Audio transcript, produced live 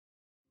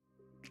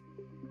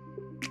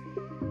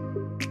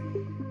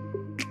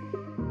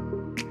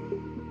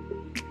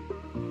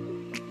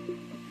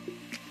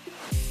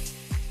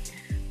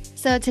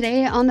So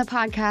today on the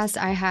podcast,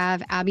 I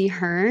have Abbi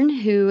Hearne,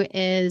 who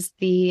is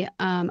the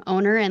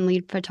owner and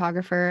lead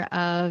photographer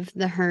of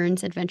the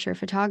Hearne's Adventure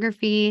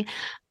Photography.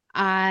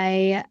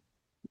 I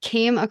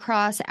came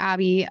across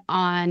Abbi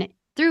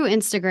through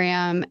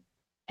Instagram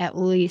at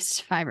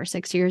least 5 or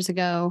 6 years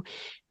ago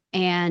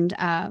and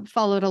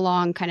followed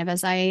along kind of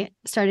as I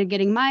started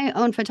getting my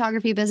own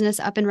photography business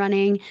up and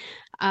running,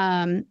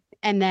 and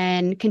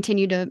then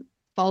continued to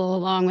follow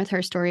along with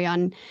her story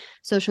on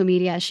social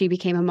media. She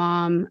became a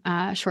mom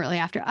shortly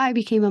after I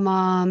became a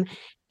mom,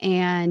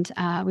 and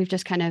we've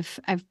just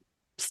I've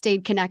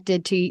stayed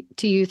connected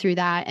to you through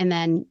that. And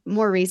then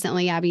more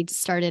recently, Abbi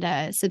started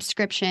a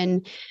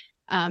subscription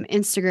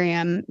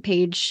Instagram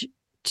page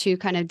to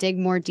kind of dig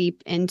more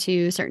deep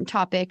into certain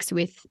topics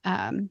with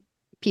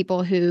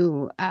people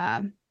who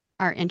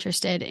are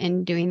interested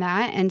in doing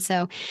that. And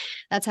so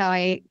that's how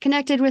I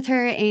connected with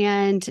her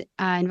and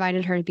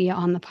invited her to be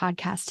on the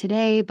podcast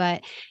today.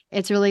 But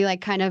it's really like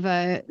kind of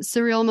a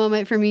surreal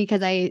moment for me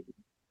because I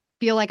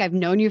feel like I've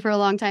known you for a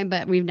long time,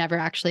 but we've never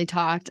actually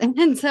talked.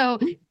 And so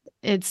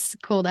it's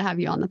cool to have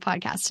you on the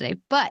podcast today.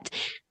 But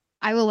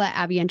I will let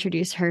Abbi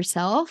introduce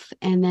herself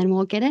and then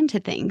we'll get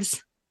into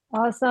things.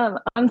 Awesome.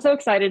 I'm so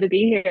excited to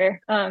be here.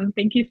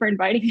 Thank you for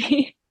inviting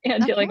me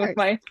and dealing with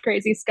my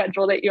crazy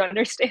schedule that you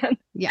understand.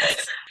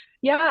 Yes.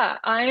 Yeah,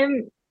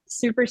 I'm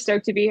super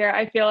stoked to be here.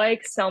 I feel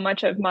like so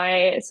much of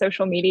my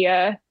social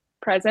media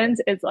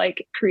presence is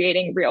like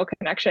creating real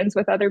connections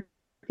with other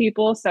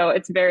people. So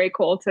it's very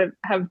cool to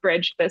have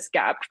bridged this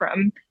gap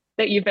from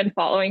that you've been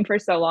following for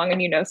so long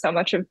and you know so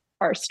much of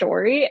our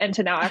story, and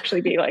to now actually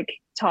be like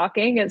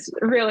talking is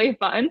really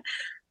fun.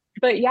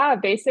 But yeah,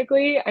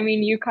 basically, I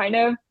mean, you kind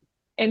of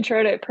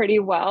introed it pretty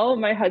well.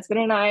 My husband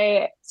and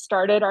I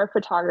started our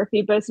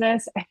photography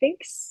business, I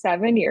think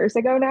 7 years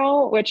ago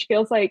now, which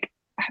feels like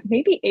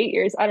maybe 8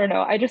 years. I don't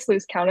know. I just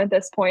lose count at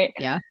this point.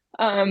 Yeah.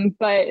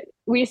 But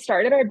we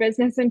started our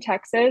business in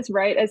Texas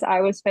right as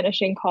I was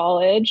finishing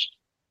college.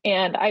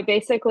 And I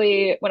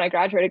basically, when I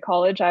graduated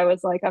college, I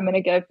was like, I'm going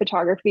to give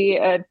photography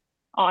an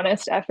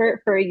honest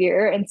effort for a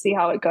year and see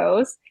how it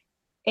goes.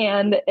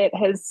 And it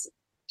has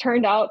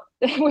turned out,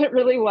 it went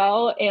really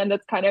well. And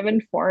it's kind of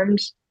informed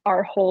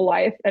our whole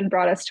life and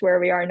brought us to where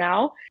we are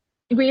now.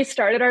 We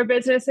started our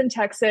business in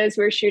Texas.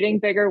 We were shooting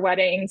bigger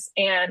weddings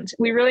and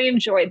we really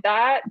enjoyed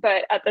that.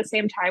 But at the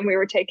same time, we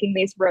were taking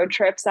these road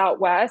trips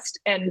out west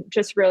and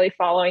just really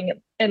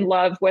falling in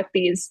love with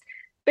these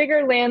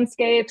bigger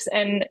landscapes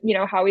and, you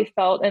know, how we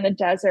felt in the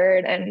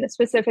desert. And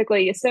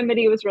specifically,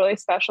 Yosemite was really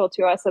special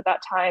to us at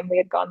that time. We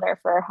had gone there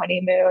for our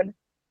honeymoon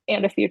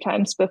and a few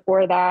times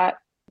before that.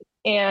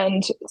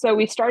 And so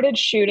we started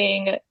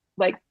shooting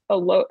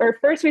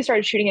first we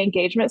started shooting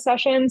engagement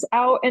sessions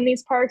out in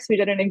these parks. We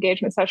did an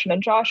engagement session in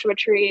Joshua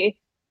Tree,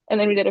 and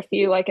then we did a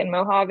few like in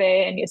Mojave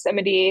and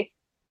Yosemite,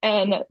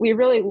 and we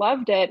really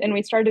loved it. And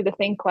we started to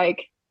think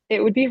like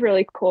it would be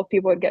really cool if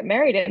people would get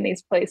married in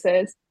these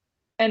places.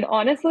 And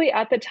honestly,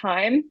 at the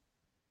time,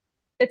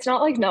 it's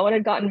not like no one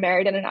had gotten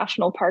married in a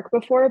national park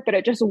before, but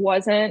it just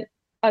wasn't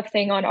a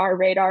thing on our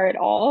radar at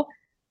all.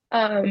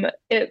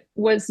 It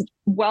was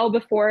well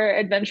before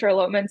adventure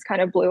elopements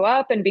kind of blew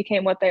up and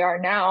became what they are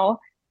now.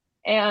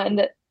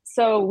 And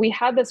so we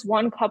had this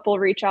one couple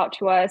reach out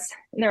to us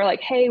and they're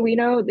like, hey, we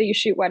know that you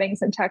shoot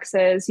weddings in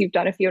Texas. You've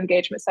done a few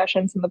engagement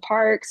sessions in the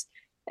parks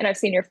and I've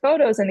seen your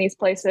photos in these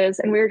places.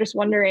 And we were just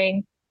wondering,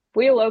 if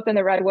we elope in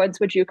the redwoods,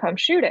 would you come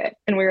shoot it?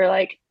 And we were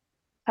like,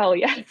 hell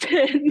yes.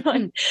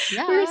 And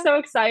yeah. We were so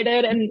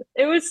excited and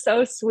it was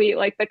so sweet.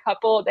 Like the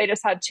couple, they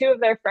just had two of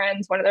their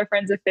friends, one of their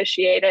friends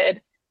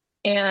officiated,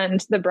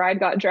 and the bride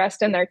got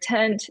dressed in their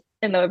tent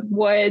in the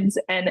woods.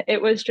 And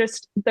it was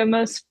just the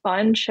most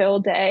fun, chill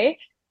day.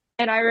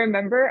 And I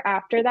remember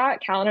after that,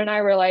 Callan and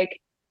I were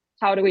like,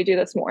 how do we do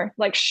this more?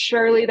 Like,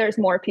 surely there's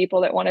more people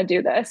that want to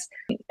do this.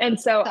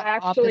 And so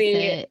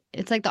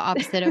it's like the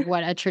opposite of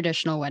what a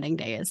traditional wedding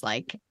day is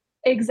like.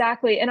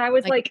 Exactly. And I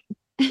was like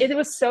it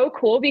was so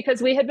cool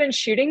because we had been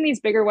shooting these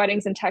bigger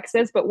weddings in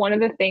Texas. But one of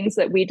the things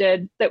that we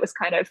did that was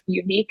kind of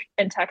unique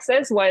in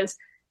Texas was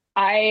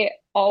I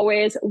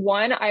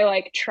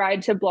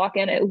tried to block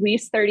in at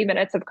least 30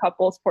 minutes of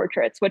couples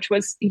portraits, which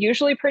was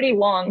usually pretty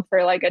long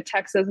for like a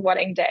Texas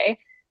wedding day.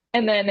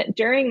 And then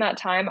during that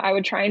time, I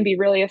would try and be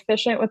really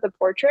efficient with the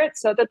portrait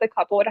so that the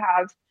couple would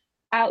have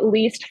at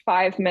least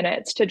 5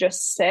 minutes to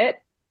just sit,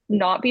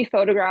 not be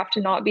photographed,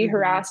 not be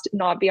harassed,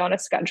 not be on a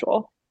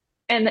schedule.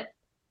 And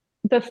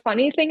the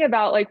funny thing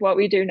about like what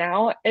we do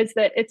now is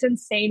that it's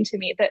insane to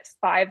me that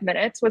 5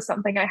 minutes was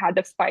something I had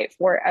to fight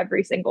for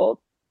every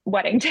single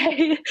wedding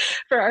day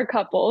for our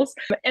couples.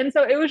 And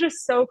so it was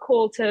just so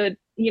cool to,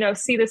 you know,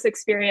 see this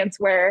experience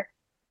where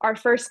our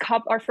first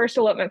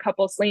elopement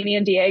couple, Slaney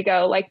and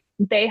Diego, like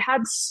they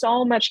had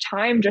so much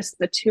time, just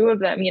the two of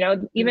them, you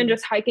know, even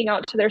just hiking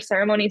out to their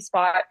ceremony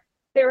spot.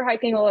 They were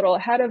hiking a little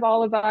ahead of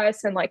all of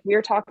us and like we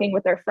were talking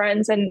with their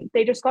friends and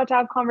they just got to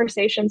have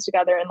conversations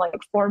together and like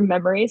form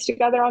memories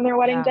together on their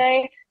wedding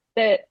day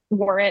that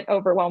weren't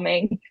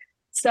overwhelming.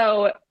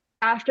 So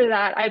after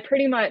that,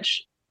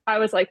 I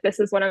was like, this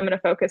is what I'm going to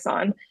focus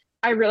on.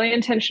 I really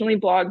intentionally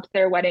blogged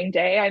their wedding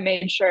day. I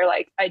made sure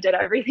like I did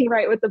everything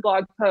right with the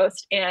blog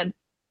post. And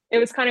it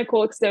was kind of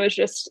cool because it was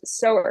just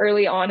so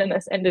early on in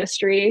this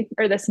industry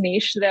or this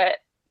niche that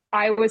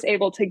I was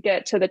able to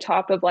get to the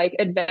top of like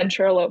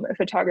adventure elopement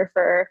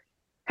photographer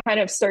kind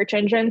of search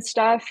engine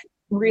stuff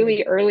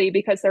really early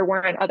because there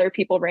weren't other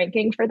people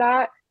ranking for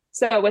that.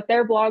 So with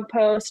their blog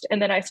post,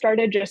 and then I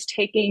started just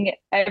taking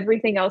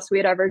everything else we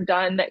had ever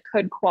done that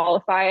could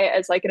qualify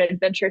as like an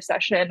adventure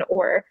session,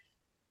 or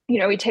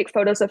we take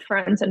photos of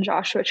friends in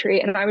Joshua Tree,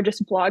 and I would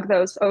just blog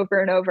those over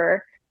and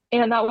over.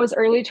 And that was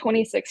early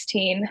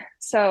 2016.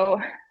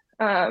 So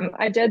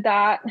I did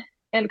that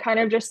and kind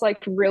of just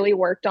like really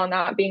worked on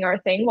that being our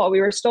thing while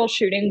we were still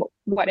shooting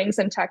weddings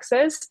in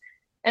Texas.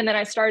 And then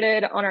I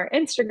started on our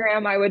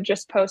Instagram, I would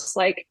just post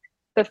like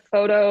the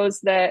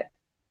photos that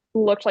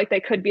looked like they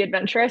could be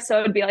adventurous. So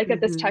it would be like at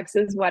this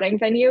Texas wedding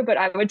venue, but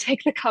I would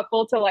take the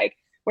couple to like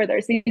where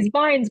there's these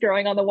vines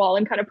growing on the wall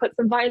and kind of put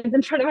some vines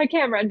in front of my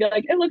camera and be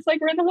like, it looks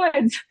like we're in the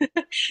woods,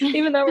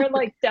 even though we're in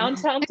like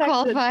downtown It Texas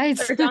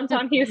qualifies. or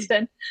downtown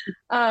Houston.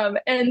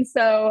 And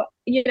so,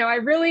 I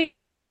really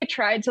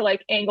tried to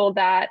like angle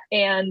that.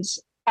 And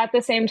at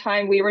the same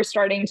time, we were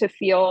starting to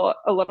feel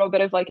a little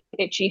bit of like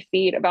itchy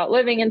feet about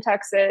living in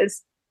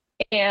Texas.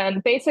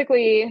 And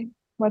basically,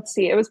 let's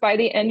see, it was by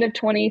the end of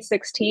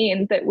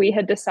 2016 that we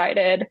had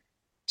decided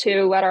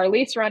to let our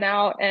lease run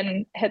out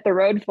and hit the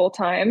road full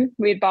time.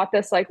 We had bought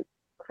this like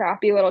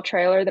crappy little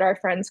trailer that our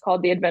friends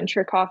called the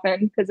Adventure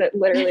Coffin because it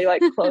literally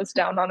like closed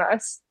down on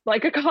us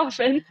like a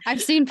coffin.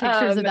 I've seen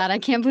pictures of that. I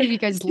can't believe you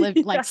guys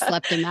lived like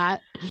slept in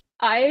that.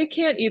 I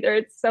can't either.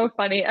 It's so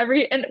funny.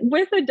 And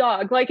with a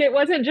dog, like it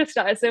wasn't just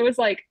us. It was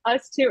like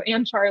us two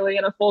and Charlie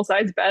in a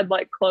full-size bed,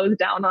 like closed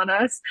down on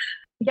us.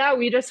 Yeah,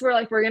 we just were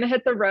like, we're going to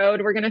hit the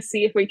road. We're going to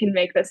see if we can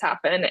make this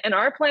happen. And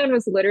our plan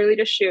was literally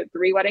to shoot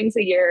 3 weddings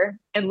a year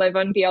and live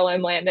on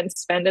BLM land and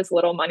spend as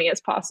little money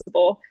as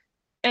possible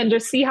and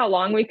just see how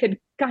long we could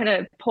kind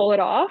of pull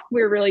it off.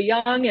 We were really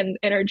young and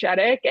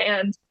energetic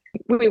and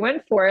we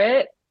went for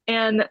it.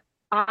 And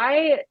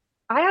I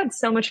had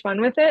so much fun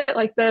with it,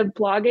 like the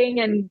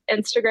blogging and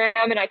Instagram.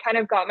 And I kind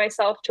of got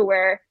myself to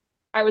where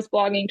I was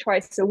blogging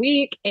twice a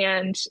week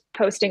and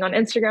posting on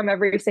Instagram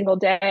every single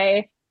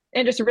day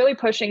and just really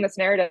pushing this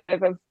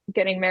narrative of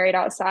getting married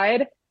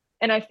outside.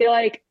 And I feel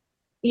like,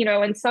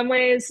 in some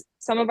ways,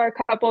 some of our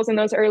couples in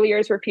those early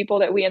years were people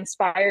that we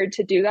inspired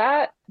to do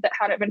that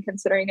hadn't been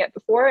considering it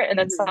before. And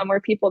then some were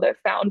people that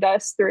found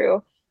us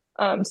through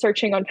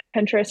searching on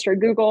Pinterest or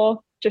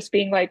Google, just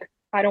being like,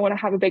 I don't want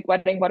to have a big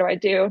wedding. What do I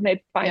do? And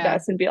they'd find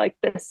us and be like,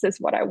 this is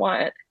what I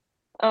want.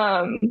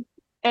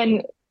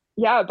 And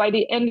yeah, by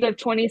the end of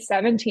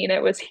 2017,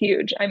 it was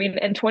huge. I mean,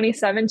 in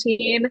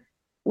 2017,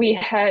 we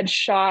had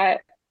shot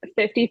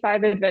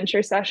 55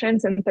 adventure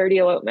sessions and 30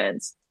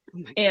 elopements.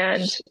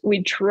 And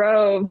we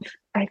drove,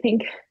 I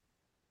think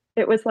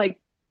it was like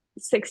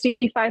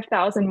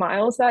 65,000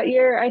 miles that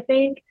year. I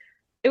think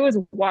it was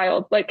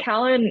wild. Like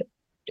Callan,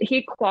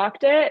 he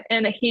clocked it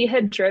and he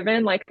had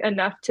driven like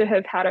enough to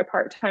have had a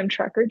part-time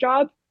trucker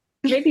job,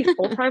 maybe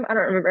full-time. I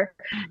don't remember.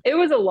 It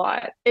was a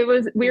lot. We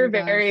were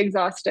very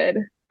exhausted.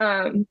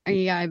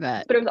 Yeah, I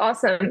bet. But it was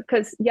awesome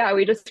because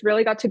we just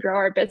really got to grow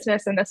our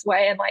business in this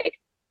way. And like,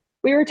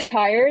 we were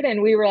tired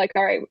and we were like,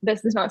 all right,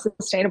 this is not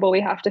sustainable.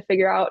 We have to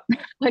figure out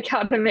like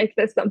how to make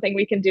this something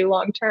we can do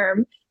long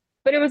term.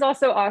 But it was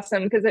also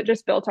awesome because it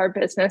just built our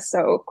business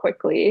so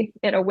quickly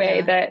in a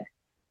way that,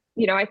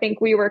 I think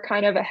we were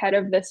kind of ahead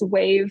of this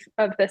wave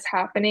of this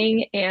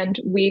happening, and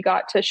we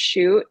got to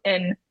shoot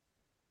in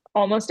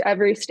almost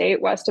every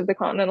state west of the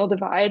Continental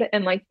Divide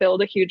and like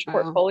build a huge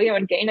portfolio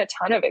and gain a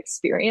ton of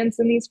experience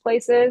in these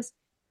places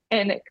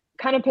and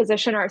kind of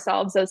position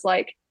ourselves as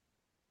like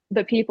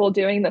the people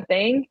doing the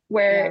thing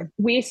where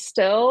we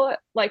still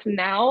like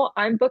now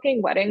I'm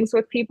booking weddings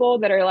with people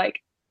that are like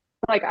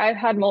I've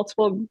had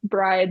multiple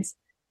brides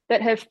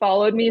that have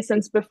followed me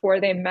since before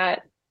they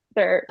met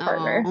their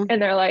partner.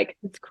 And they're like,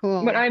 that's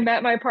cool. When I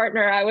met my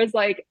partner, I was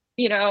like,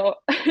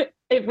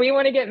 if we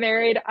want to get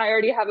married, I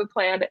already have a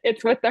plan.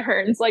 It's with the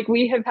Hearnes. Like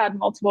we have had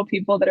multiple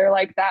people that are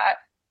like that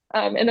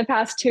in the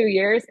past 2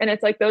 years. And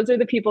it's like, those are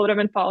the people that have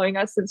been following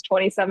us since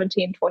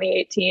 2017,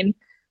 2018.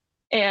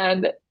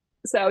 And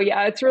so,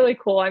 yeah, it's really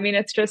cool. I mean,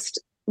 it's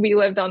just, we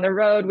lived on the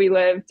road. We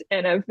lived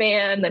in a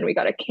van. Then we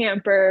got a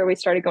camper. We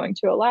started going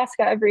to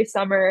Alaska every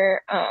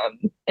summer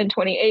in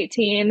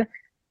 2018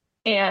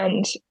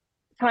 and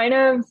kind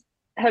of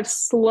have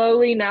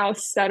slowly now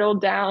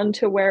settled down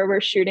to where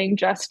we're shooting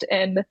just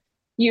in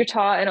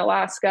Utah and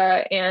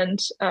Alaska and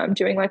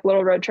doing like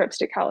little road trips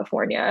to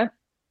California.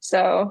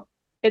 So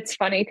it's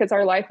funny because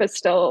our life is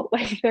still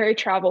like very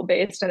travel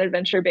based and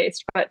adventure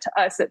based, but to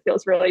us it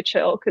feels really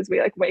chill because we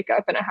like wake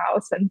up in a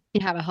house and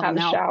you have a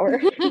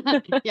shower.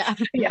 Yeah,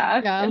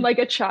 and like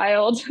a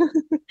child.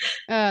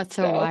 Oh, it's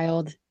so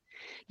wild.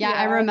 Yeah,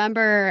 I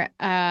remember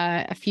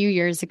a few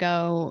years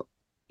ago,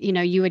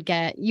 you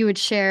would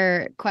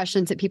share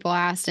questions that people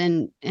asked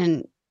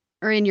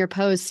or in your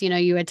posts,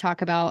 you would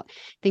talk about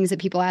things that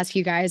people ask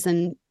you guys.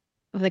 And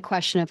the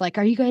question of like,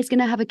 are you guys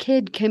gonna have a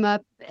kid came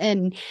up,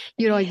 and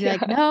you'd always be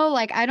like, Yeah. no,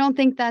 like I don't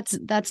think that's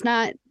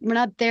not, we're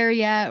not there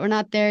yet. We're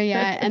not there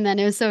yet. And then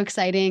it was so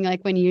exciting,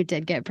 like when you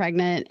did get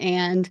pregnant,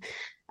 and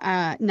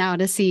now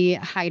to see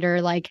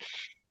Hyder like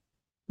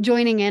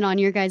joining in on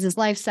your guys'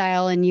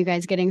 lifestyle and you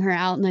guys getting her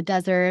out in the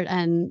desert,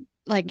 and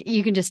like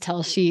you can just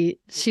tell she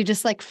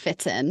just like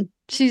fits in.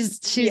 She's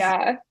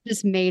Yeah.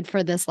 just made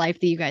for this life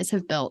that you guys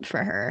have built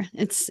for her.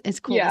 It's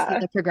cool to see Yeah.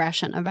 the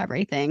progression of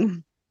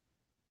everything.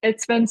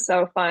 It's been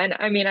so fun.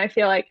 I mean, I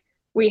feel like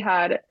we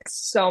had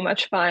so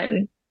much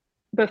fun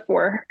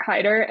before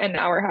Hyder, and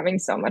now we're having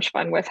so much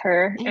fun with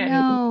her. I And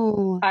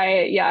know.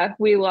 yeah,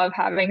 we love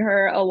having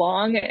her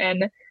along.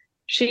 And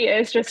she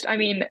is just, I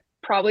mean,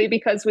 probably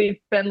because we've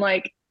been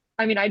like,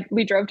 I mean,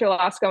 we drove to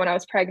Alaska when I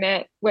was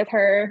pregnant with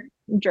her,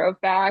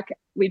 drove back.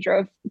 We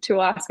drove to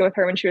Alaska with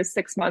her when she was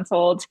 6 months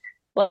old.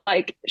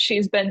 Like,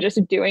 she's been just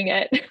doing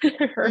it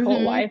her whole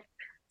Mm-hmm. life.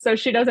 So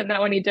she doesn't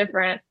know any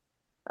different.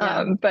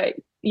 Yeah. But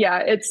yeah,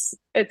 it's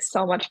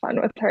so much fun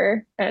with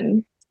her,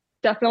 and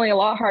definitely a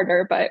lot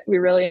harder, but we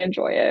really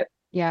enjoy it.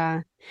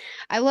 Yeah.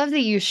 I love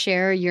that you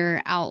share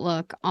your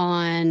outlook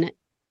on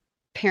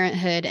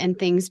parenthood and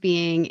things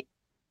being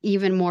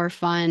even more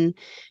fun,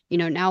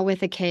 now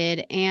with a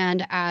kid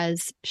and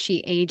as she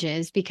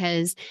ages,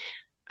 because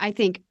I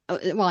think,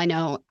 well, I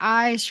know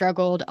I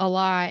struggled a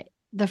lot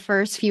the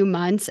first few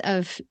months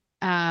of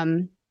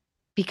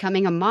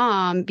becoming a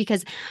mom,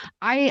 because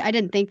I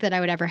didn't think that I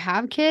would ever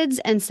have kids.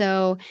 And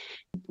so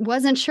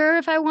wasn't sure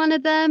if I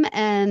wanted them.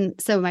 And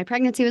so my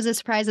pregnancy was a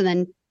surprise. And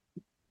then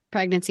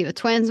pregnancy with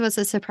twins was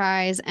a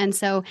surprise. And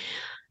so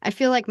I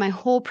feel like my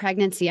whole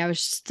pregnancy, I was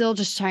still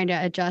just trying to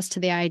adjust to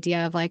the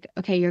idea of like,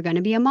 okay, you're going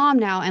to be a mom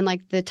now. And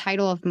like the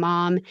title of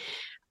mom,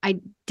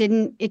 it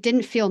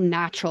didn't feel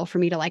natural for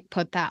me to like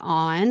put that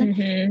on.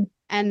 Hmm.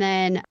 And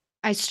then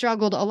I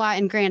struggled a lot.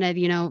 And granted,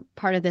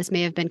 part of this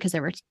may have been because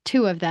there were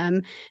two of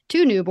them,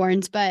 two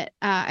newborns, but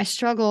I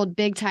struggled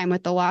big time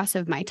with the loss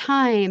of my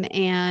time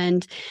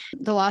and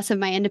the loss of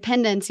my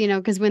independence,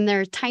 because when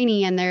they're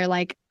tiny and they're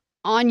like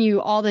on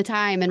you all the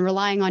time and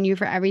relying on you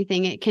for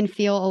everything, it can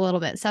feel a little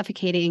bit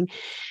suffocating.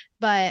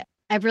 But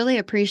I've really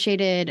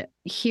appreciated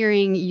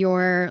hearing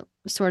your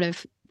sort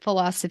of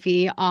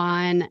philosophy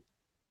on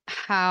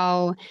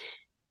how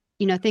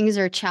things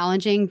are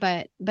challenging,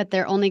 but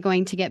they're only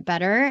going to get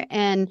better.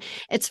 And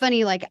it's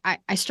funny, like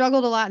I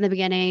struggled a lot in the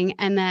beginning,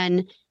 and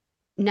then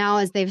now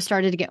as they've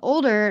started to get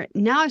older,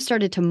 now I've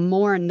started to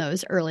mourn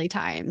those early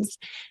times.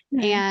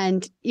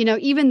 And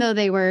even though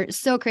they were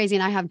so crazy,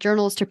 and I have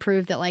journals to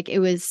prove that like it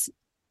was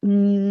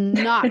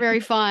not very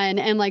fun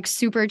and like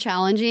super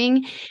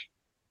challenging,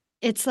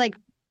 it's like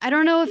I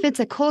don't know if it's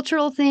a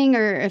cultural thing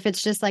or if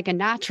it's just like a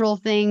natural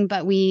thing,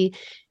 but we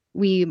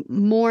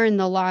mourn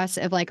the loss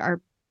of like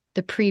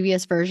the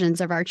previous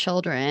versions of our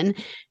children.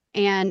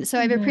 And so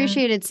I've Hmm.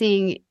 appreciated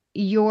seeing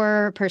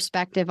your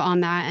perspective on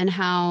that, and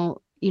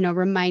how,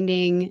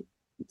 reminding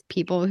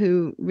people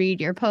who read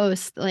your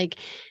posts like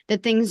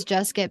that things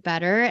just get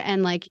better.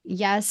 And like,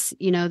 yes,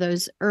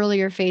 those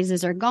earlier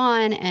phases are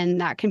gone and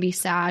that can be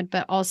sad,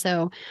 but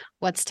also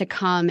what's to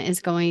come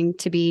is going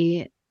to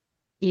be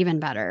even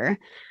better.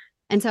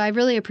 And so I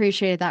really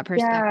appreciated that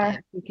perspective, Yeah.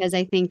 because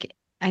I think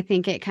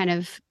it kind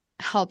of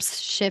helps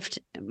shift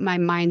my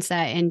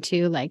mindset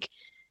into like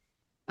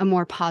a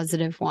more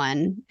positive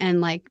one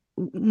and like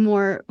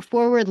more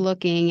forward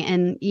looking.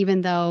 And even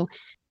though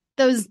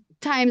those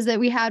times that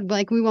we had,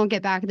 like we won't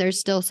get back, there's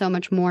still so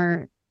much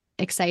more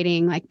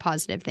exciting, like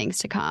positive things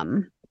to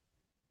come.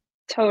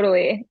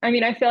 Totally. I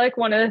mean, I feel like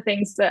one of the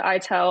things that I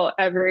tell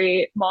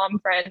every mom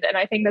friend, and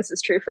I think this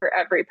is true for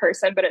every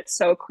person, but it's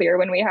so clear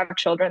when we have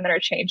children that are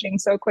changing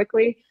so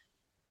quickly.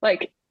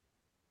 Like,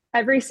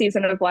 every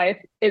season of life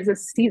is a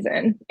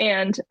season.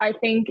 And I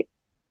think,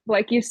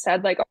 like you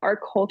said, like our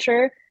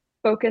culture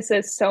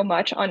focuses so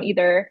much on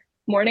either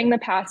mourning the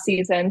past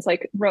seasons,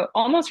 like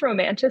almost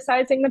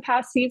romanticizing the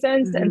past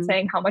seasons and Mm-hmm.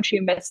 saying how much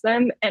you miss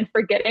them and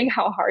forgetting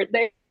how hard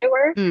they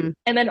were. Mm,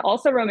 And then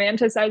also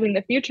romanticizing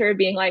the future,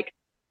 being like,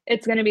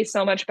 it's going to be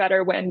so much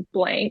better when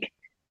blank.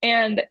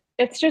 And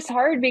it's just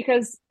hard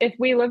because if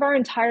we live our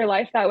entire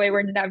life that way,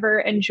 we're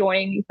never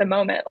enjoying the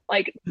moment.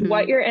 Like,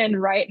 what mm-hmm. you're in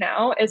right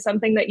now is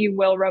something that you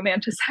will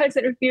romanticize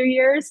in a few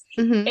years.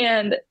 Mm-hmm.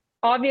 And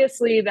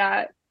obviously,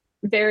 that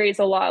varies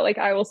a lot. Like,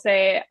 I will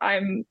say,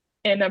 I'm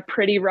in a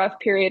pretty rough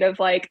period of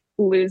like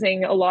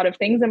losing a lot of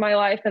things in my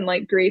life and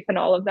like grief and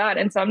all of that.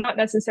 And so I'm not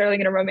necessarily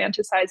going to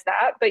romanticize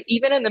that. But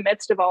even in the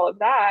midst of all of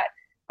that,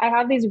 I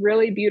have these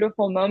really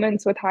beautiful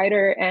moments with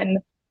Hyder and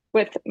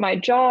with my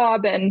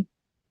job and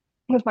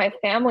with my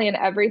family and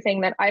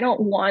everything that I don't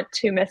want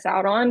to miss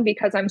out on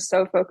because I'm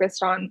so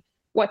focused on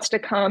what's to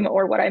come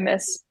or what I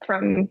miss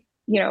from,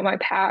 my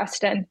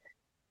past. And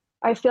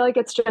I feel like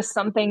it's just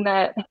something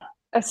that,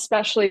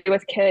 especially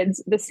with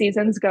kids, the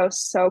seasons go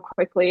so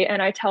quickly.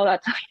 And I tell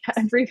that to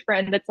every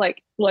friend. It's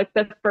like, look,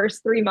 the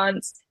first 3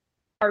 months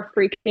are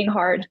freaking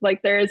hard.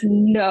 Like, there is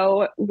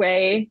no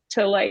way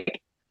to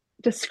like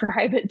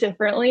describe it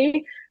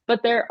differently,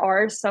 but there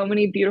are so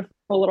many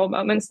beautiful beautiful little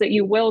moments that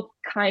you will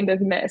kind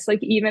of miss. Like,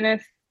 even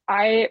if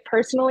I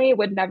personally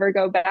would never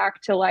go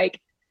back to like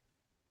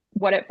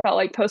what it felt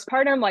like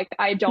postpartum, like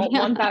I don't Yeah.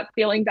 want that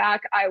feeling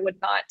back. I would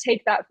not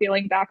take that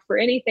feeling back for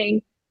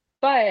anything.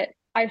 But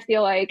I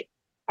feel like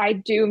I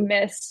do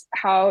miss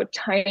how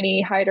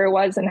tiny Hyder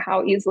was and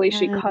how easily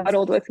she Yes.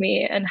 cuddled with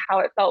me and how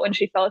it felt when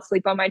she fell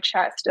asleep on my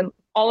chest and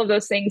all of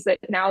those things that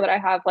now that I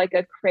have like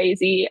a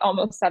crazy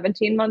almost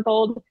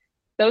 17-month-old,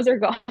 those are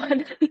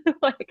gone.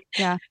 Like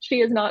Yeah.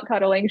 she is not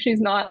cuddling. She's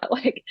I not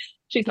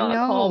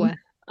calm.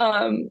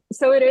 know.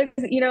 So it is,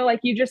 like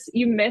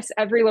you miss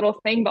every little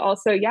thing, but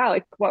also, yeah,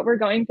 like what we're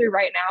going through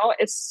right now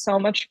is so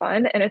much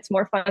fun and it's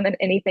more fun than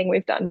anything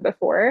we've done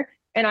before.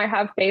 And I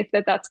have faith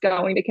that that's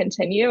going to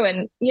continue.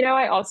 And,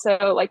 I also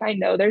like, I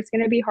know there's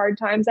going to be hard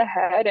times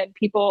ahead and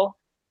people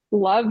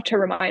love to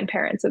remind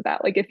parents of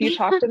that. Like if you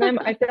talk to them,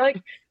 I feel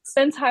like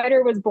since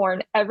Hyder was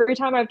born, every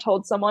time I've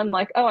told someone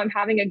like, oh, I'm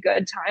having a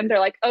good time, they're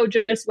like, oh,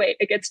 just wait,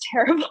 it gets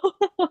terrible.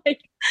 Like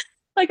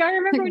I Like,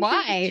 remember when she was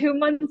why? 2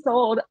 months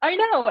old. I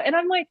know. And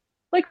I'm like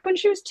when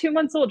she was 2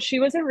 months old, she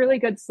was a really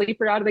good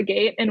sleeper out of the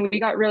gate. And we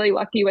got really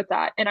lucky with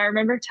that. And I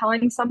remember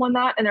telling someone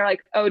that, and they're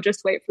like, oh,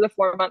 just wait for the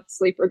 4 month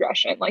sleep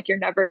regression. Like you're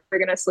never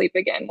going to sleep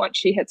again once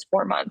she hits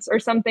 4 months or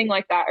something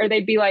like that. Or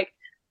they'd be like,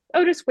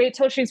 oh, just wait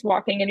till she's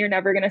walking and you're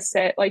never going to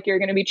sit. Like you're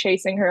going to be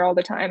chasing her all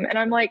the time. And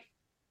I'm like,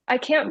 I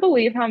can't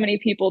believe how many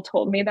people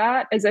told me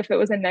that as if it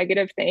was a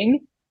negative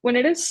thing when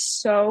it is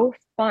so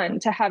fun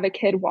to have a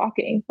kid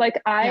walking.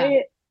 Like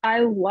Yeah.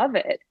 I love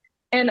it.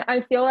 And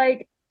I feel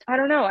like, I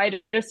don't know, I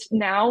just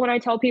now when I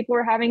tell people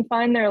we're having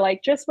fun, they're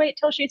like, just wait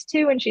till she's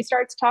 2 and she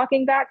starts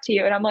talking back to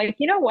you. And I'm like,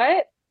 you know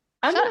what?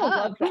 I'm Shut going to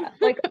up. love that.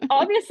 Like,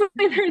 obviously,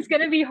 there's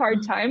going to be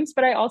hard times,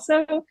 but I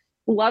also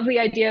love the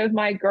idea of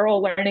my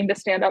girl learning to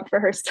stand up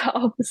for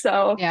herself.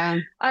 So Yeah.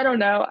 I don't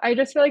know. I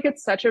just feel like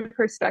it's such a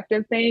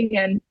perspective thing.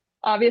 And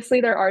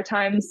obviously, there are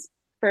times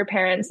for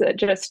parents that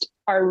just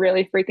are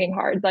really freaking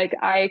hard. Like,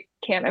 I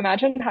can't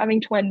imagine having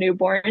twin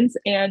newborns.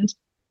 And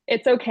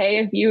it's okay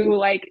if you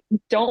like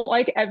don't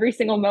like every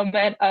single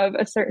moment of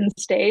a certain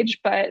stage,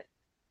 but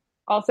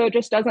also it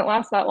just doesn't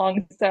last that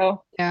long.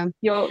 So Yeah.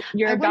 you're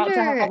I about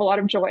to have wonder, a lot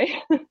of joy.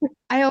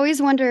 I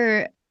always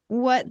wonder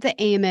what the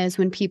aim is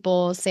when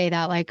people say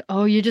that, like,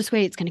 oh, you just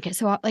wait, it's going to get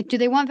so, like, do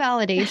they want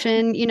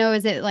validation?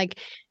 Is it like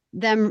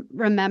them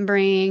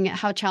remembering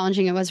how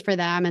challenging it was for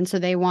them? And so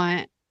they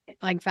want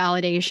like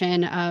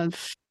validation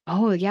of,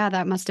 oh, yeah,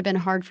 that must have been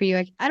hard for you.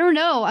 Like, I don't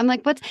know. I'm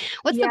like, what's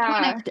the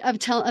point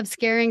Yeah. of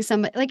scaring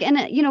somebody? Like, and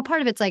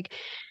part of it's like,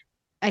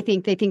 I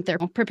think they think they're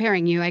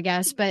preparing you, I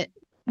guess, but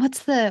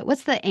what's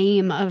the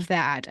aim of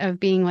that, of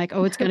being like,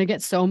 oh, it's going to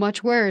get so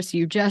much worse,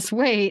 you just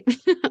wait.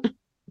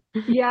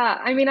 Yeah,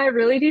 I mean, I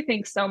really do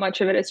think so much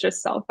of it is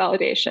just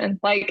self-validation.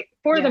 Like,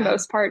 for the Yeah.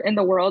 most part in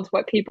the world,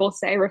 what people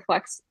say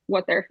reflects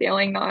what they're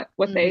feeling, not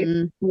what they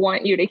Hmm.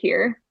 want you to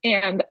hear.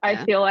 And I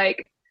Yeah. feel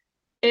like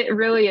it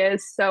really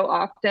is so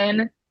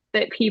often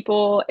that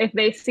people, if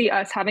they see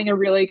us having a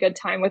really good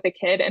time with a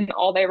kid and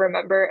all they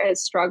remember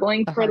is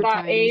struggling The for hard that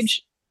times.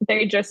 age,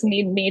 they just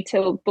need me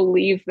to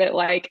believe that,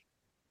 like,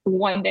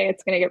 one day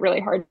it's going to get really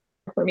hard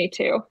for me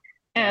too.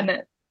 Yeah.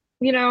 And,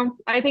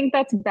 I think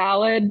that's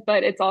valid,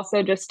 but it's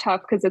also just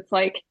tough because it's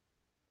like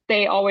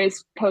they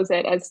always pose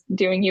it as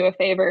doing you a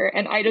favor.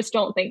 And I just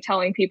don't think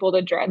telling people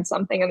to dread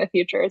something in the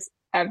future is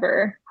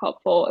ever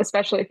helpful,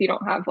 especially if you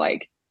don't have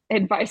like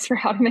advice for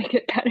how to make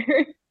it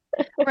better.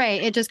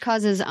 Right. It just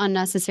causes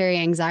unnecessary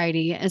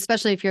anxiety,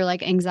 especially if you're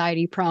like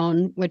anxiety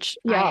prone, which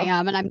I Yeah,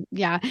 am. And I'm,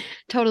 yeah,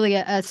 totally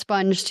a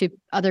sponge to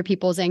other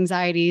people's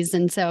anxieties.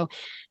 And so,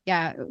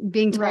 yeah,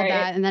 being told right.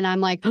 that. And then I'm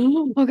like,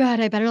 oh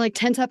God, I better like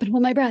tense up and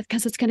hold my breath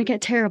because it's going to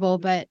get terrible.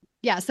 But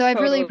yeah, so I've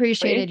really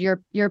appreciated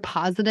Totally. your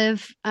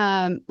positive,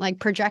 like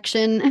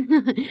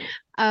projection,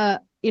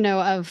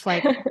 of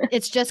like,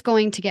 it's just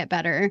going to get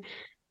better.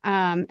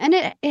 And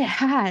it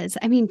has.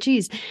 I mean,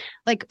 geez,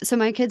 like, so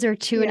my kids are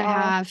two and a Yeah.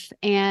 half,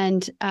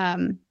 and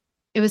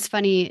it was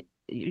funny,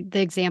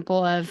 the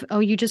example of, oh,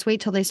 you just wait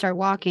till they start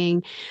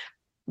walking.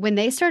 When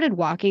they started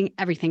walking,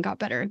 everything got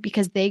better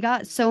because they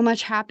got so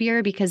much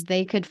happier because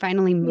they could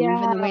finally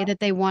move in the way Yeah. that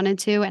they wanted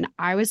to. And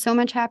I was so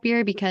much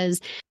happier because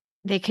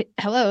they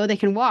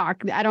can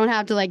walk. I don't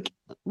have to like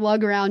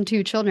lug around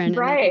two children, and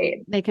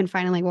Right. they can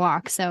finally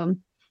walk. So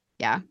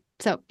yeah.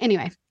 So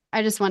anyway,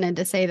 I just wanted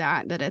to say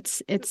that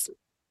it's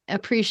I've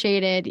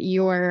appreciated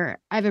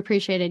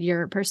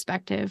your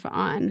perspective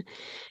on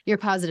your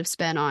positive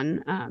spin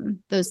on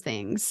those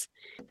things.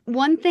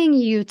 One thing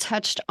you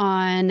touched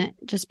on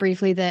just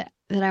briefly that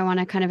I want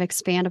to kind of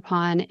expand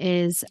upon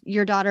is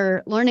your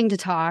daughter learning to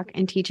talk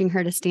and teaching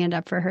her to stand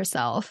up for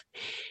herself.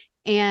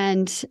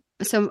 And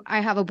so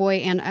I have a boy,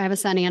 and I have a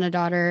son and a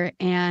daughter,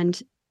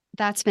 and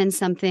that's been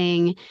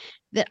something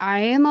that I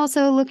am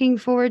also looking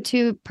forward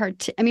to,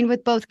 I mean,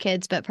 with both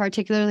kids, but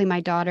particularly my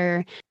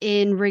daughter,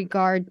 in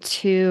regard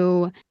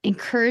to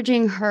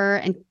encouraging her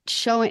and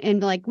showing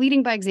and like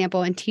leading by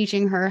example and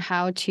teaching her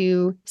how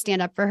to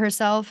stand up for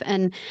herself.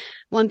 And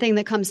one thing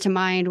that comes to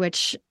mind,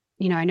 which,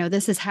 I know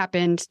this has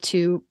happened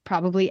to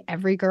probably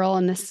every girl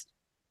in this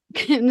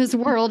in this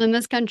world, in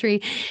this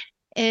country,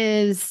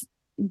 is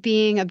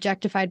being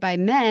objectified by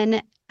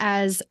men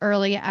as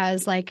early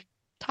as like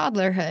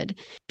toddlerhood.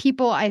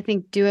 People, I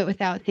think, do it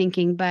without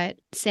thinking, but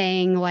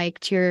saying like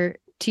to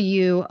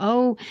you,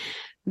 oh,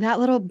 that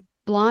little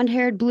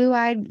blonde-haired,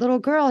 blue-eyed little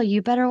girl,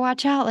 you better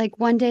watch out. Like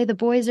one day the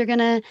boys are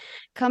gonna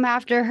come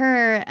after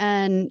her,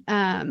 and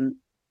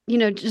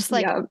just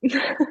like Yeah.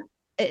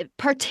 it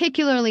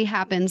particularly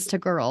happens to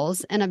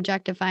girls and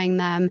objectifying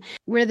them.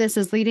 Where this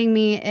is leading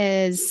me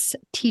is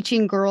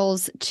teaching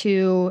girls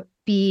to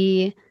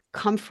be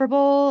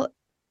comfortable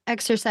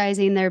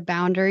exercising their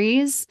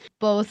boundaries,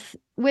 both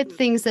with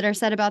things that are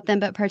said about them,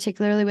 but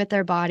particularly with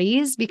their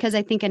bodies. Because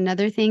I think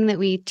another thing that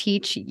we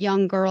teach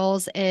young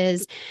girls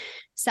is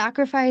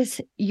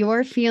sacrifice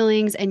your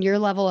feelings and your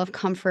level of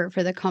comfort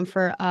for the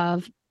comfort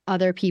of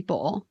other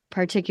people,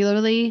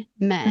 particularly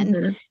men.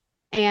 Hmm.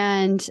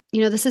 And,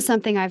 this is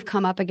something I've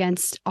come up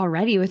against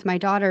already with my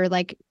daughter,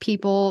 like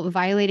people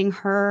violating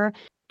her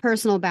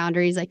personal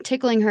boundaries, like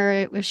tickling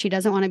her if she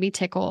doesn't want to be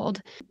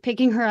tickled,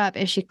 picking her up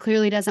if she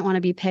clearly doesn't want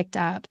to be picked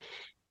up.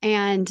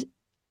 And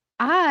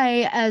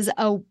I, as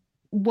a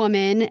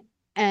woman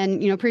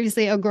and,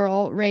 previously a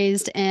girl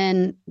raised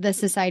in this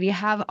society,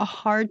 have a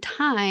hard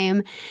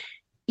time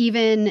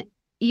even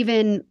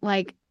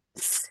like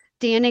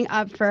standing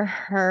up for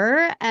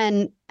her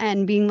and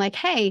being like,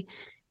 hey,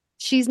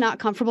 she's not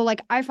comfortable.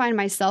 Like I find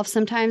myself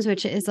sometimes,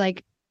 which is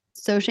like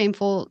so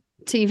shameful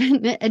to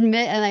even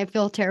admit, and I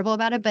feel terrible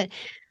about it, but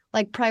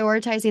like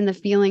prioritizing the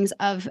feelings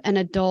of an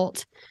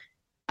adult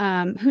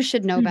who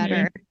should know Hmm.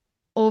 better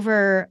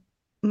over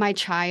my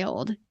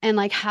child, and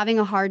like having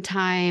a hard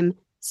time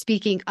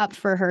speaking up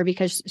for her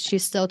because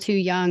she's still too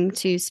young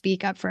to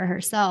speak up for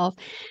herself,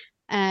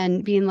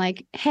 and being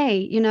like,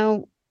 hey,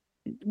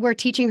 we're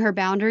teaching her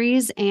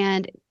boundaries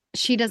and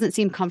she doesn't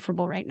seem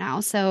comfortable right now.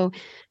 So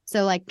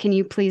like, can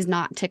you please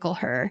not tickle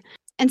her?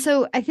 And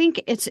so I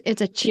think it's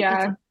a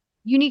Yeah.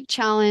 unique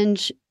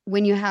challenge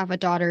when you have a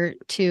daughter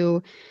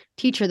to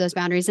teach her those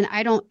boundaries. And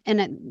I don't, and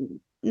it,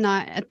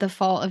 not at the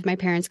fault of my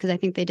parents, because I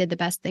think they did the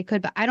best they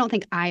could, but I don't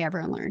think I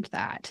ever learned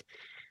that,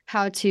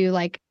 how to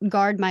like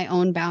guard my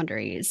own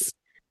boundaries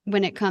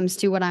when it comes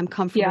to what I'm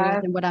comfortable with Yeah.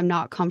 and what I'm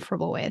not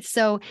comfortable with.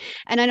 So,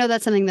 and I know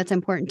that's something that's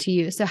important to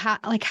you. So how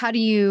do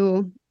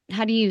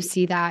you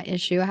see that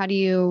issue? How do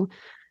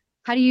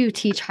you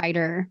teach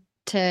Hyder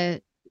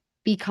to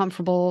be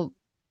comfortable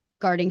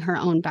guarding her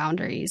own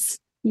boundaries?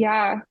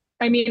 Yeah.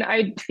 I mean,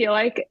 I feel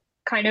like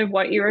kind of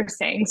what you were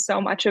saying,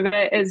 so much of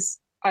it is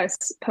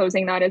us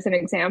posing that as an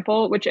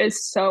example, which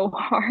is so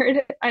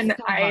hard. And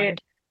So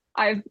hard.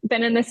 I've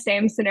been in the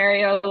same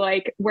scenario,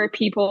 like where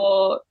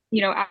people,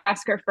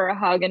 ask her for a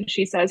hug and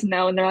she says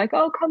no, and they're like,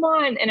 oh, come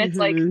on. And it's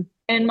like Mm-hmm.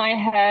 in my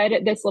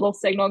head, this little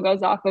signal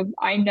goes off of,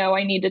 I know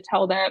I need to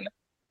tell them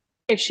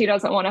if she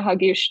doesn't want to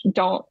hug you,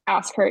 don't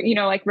ask her,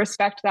 like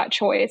respect that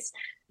choice.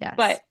 But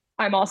Yes.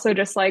 I'm also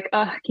just like,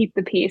 keep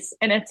the peace.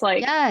 And it's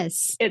like,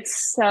 Yes.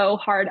 it's so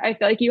hard. I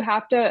feel like you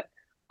have to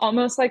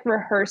almost like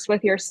rehearse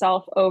with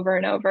yourself over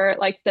and over,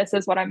 like, this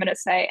is what I'm going to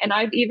say. And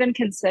I've even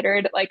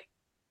considered, like,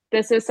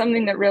 this is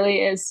something that really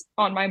is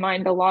on my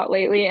mind a lot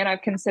lately. And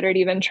I've considered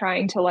even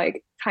trying to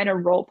like kind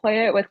of role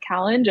play it with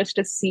Callan just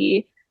to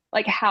see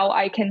like how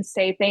I can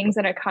say things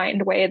in a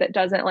kind way that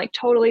doesn't like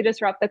totally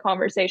disrupt the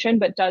conversation,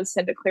 but does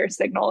send a clear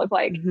signal of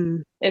like, Mm-hmm.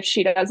 if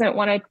she doesn't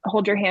want to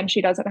hold your hand,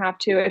 she doesn't have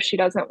to. If she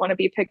doesn't want to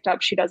be picked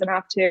up, she doesn't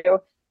have to.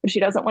 If she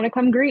doesn't want to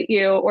come greet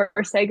you or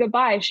say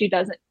goodbye, she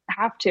doesn't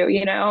have to.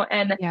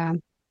 And Yeah.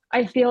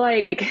 I feel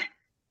like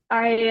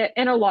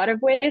in a lot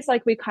of ways,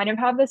 like we kind of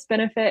have this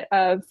benefit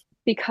of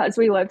because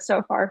we live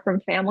so far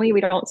from family,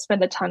 we don't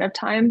spend a ton of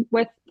time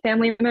with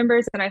family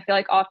members. And I feel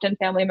like often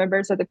family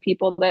members are the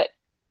people that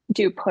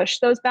do push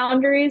those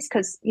boundaries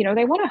because,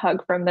 they want a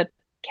hug from the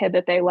kid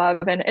that they love.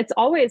 And it's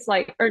always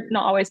like, or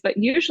not always, but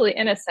usually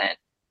innocent.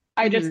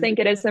 I just Mm-hmm. think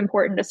it is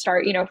important to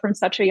start, from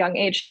such a young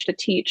age to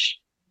teach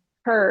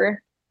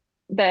her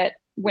that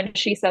when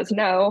she says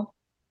no,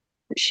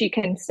 she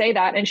can say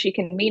that and she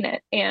can mean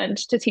it. And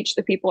to teach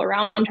the people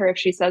around her, if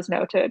she says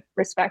no, to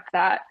respect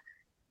that.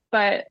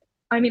 But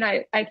I mean,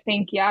 I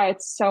think, yeah,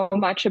 it's so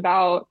much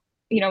about,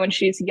 when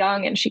she's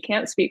young and she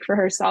can't speak for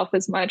herself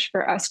as much,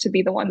 for us to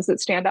be the ones that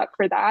stand up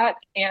for that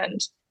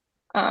and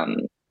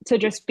um, to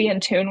just be in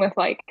tune with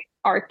like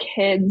our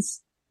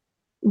kids,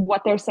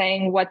 what they're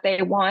saying, what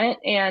they want,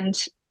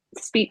 and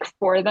speak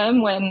for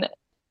them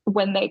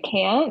when they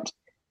can't.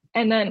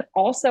 And then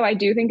also, I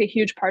do think a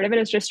huge part of it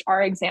is just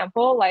our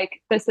example.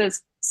 Like, this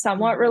is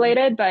somewhat Mm-hmm.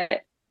 related,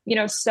 but,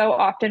 so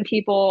often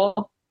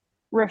people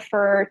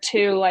refer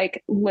to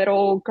like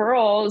little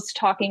girls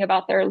talking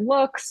about their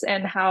looks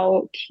and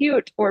how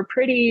cute or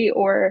pretty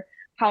or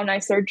how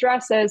nice their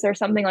dress is or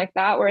something like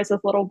that. Whereas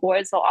with little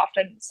boys, they'll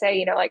often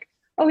say, like,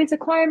 oh, he's a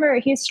climber,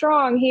 he's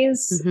strong,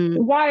 he's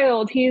Mm-hmm.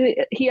 wild, he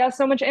has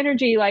so much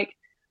energy. Like,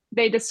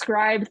 they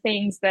describe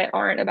things that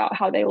aren't about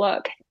how they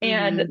look.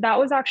 And Mm-hmm. that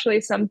was actually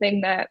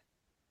something that,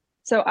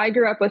 so I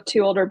grew up with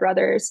two older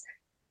brothers,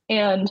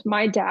 and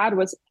my dad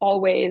was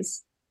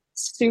always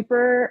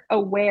super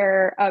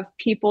aware of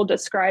people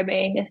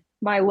describing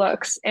my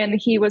looks. And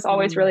he was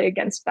always Mm-hmm. really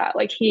against that.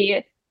 Like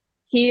he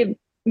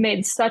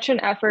made such an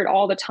effort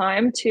all the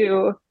time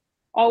to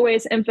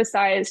always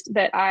emphasize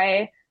that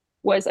I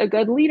was a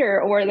good leader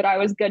or that I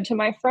was good to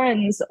my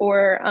friends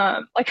or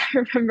like I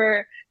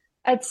remember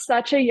at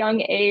such a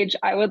young age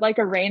I would like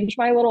arrange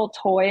my little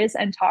toys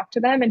and talk to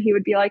them and he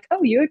would be like,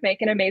 "Oh, you would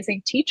make an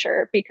amazing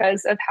teacher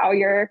because of how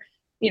you're,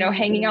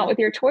 hanging out Mm-hmm. with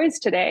your toys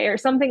today," or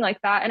something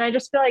like that. And I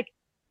just feel like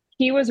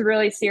he was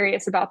really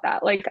serious about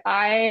that. Like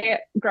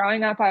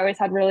growing up, I always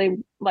had really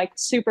like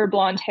super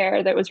blonde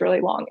hair that was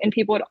really long, and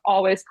people would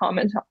always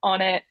comment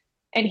on it.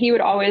 And he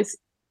would always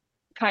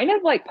kind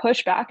of like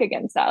push back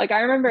against that. Like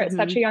I remember at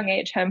such Mm-hmm. a young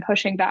age, him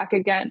pushing back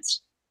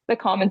against the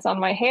comments on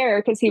my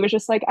hair because he was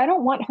just like, I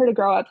don't want her to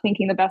grow up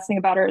thinking the best thing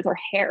about her is her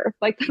hair.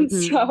 Like that's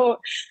Mm-hmm. so,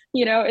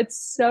 it's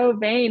so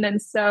vain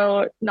and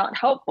so not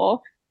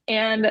helpful.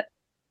 And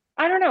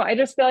I don't know. I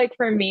just feel like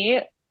for me,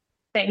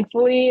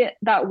 thankfully,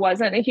 that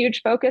wasn't a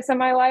huge focus in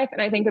my life.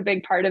 And I think a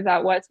big part of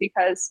that was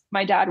because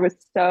my dad was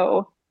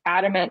so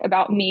adamant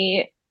about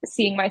me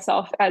seeing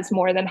myself as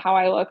more than how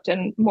I looked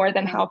and more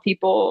than Yeah. how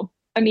people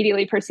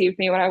immediately perceived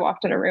me when I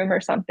walked in a room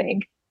or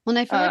something. Well, and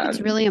I feel like it's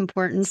Um, really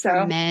important for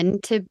so men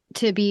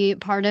to be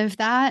part of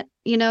that,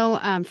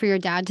 for your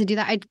dad to do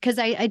that. Because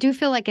I do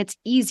feel like it's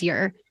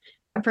easier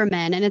for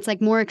men and it's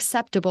like more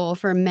acceptable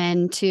for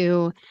men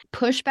to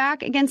push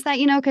back against that,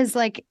 because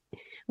like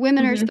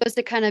women are mhm, supposed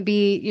to kind of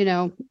be,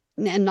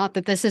 and not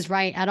that this is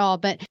right at all,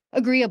 but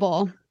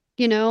agreeable.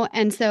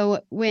 And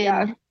so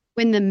yeah,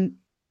 when the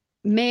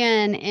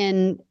man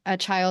in a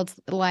child's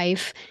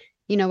life,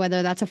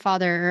 whether that's a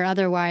father or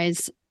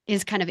otherwise,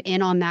 is kind of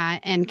in on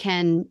that and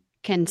can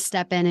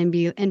step in and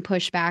be and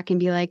push back and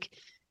be like,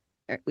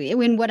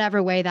 in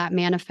whatever way that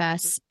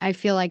manifests, I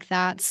feel like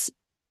that's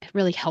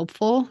really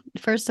helpful,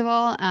 first of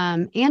all,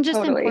 and just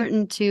totally,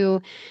 important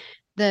to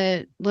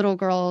the little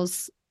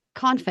girl's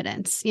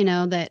confidence,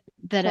 that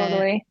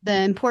totally. the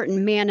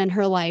important man in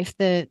her life,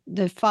 the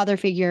father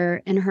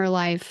figure in her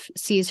life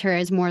sees her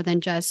as more than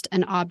just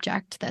an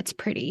object that's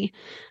pretty,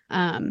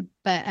 but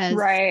as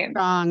Right.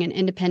 strong and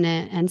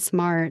independent and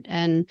smart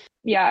and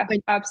Yeah,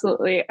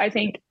 absolutely. I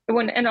think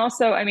and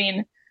also, I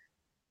mean,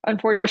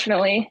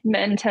 unfortunately,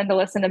 men tend to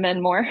listen to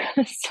men more.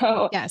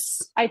 So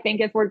yes. I think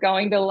if we're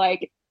going to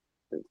like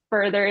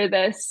further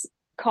this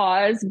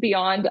cause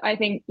beyond, I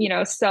think,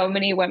 so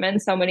many women,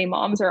 so many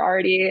moms are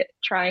already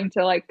trying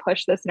to like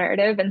push this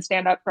narrative and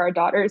stand up for our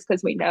daughters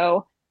because we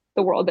know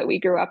the world that we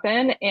grew up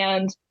in.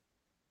 And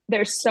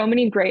there's so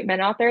many great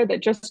men out there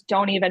that just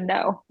don't even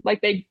know.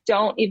 Like they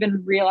don't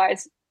even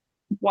realize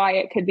why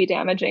it could be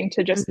damaging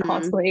to just Hmm.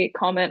 constantly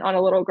comment on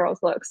a little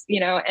girl's looks.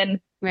 And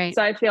Right.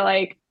 so I feel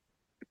like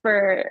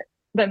for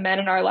the men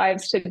in our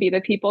lives to be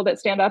the people that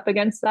stand up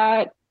against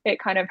that, it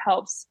kind of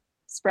helps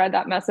spread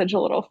that message a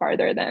little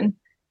farther than,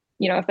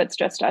 if it's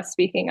just us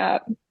speaking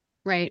up.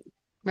 Right.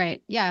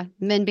 Right. Yeah.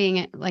 Men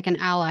being like an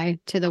ally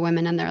to the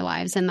women in their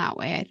lives in that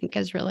way, I think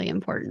is really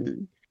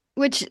important.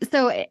 Which,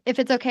 so if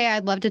it's okay,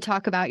 I'd love to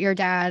talk about your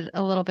dad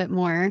a little bit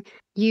more.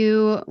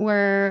 You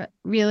were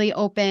really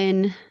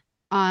open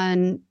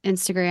on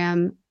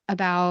Instagram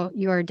about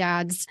your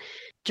dad's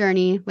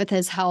journey with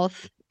his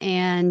health,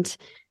 and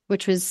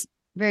which was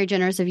very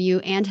generous of you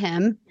and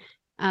him,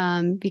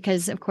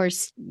 because of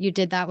course you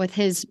did that with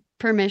his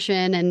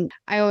permission. And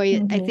I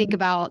think Mm-hmm.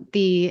 about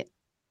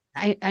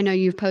I know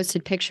you've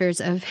posted pictures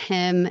of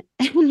him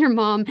and your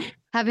mom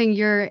having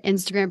your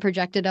Instagram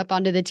projected up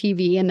onto the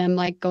TV and them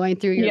like going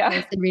through your Yeah.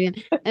 posts and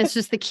reading. And it's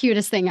just the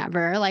cutest thing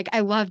ever. Like I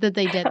love that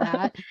they did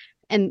that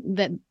and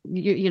that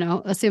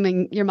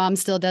assuming your mom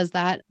still does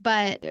that.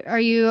 But are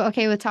you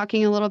okay with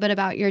talking a little bit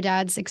about your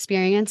dad's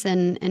experience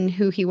and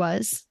who he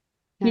was?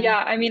 Yeah. Yeah,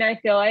 I mean, I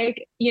feel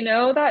like,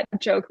 that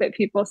joke that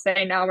people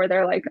say now where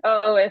they're like,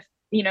 oh,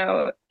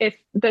 if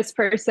this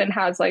person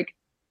has like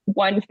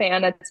one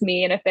fan, it's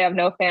me, and if they have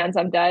no fans,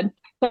 I'm dead.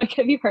 Like,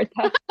 have you heard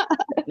that?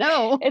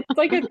 No. It's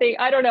like a thing.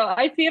 I don't know.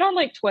 I see it on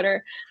like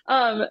Twitter.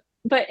 But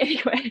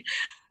anyway,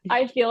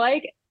 I feel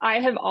like I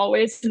have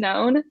always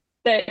known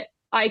that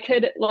I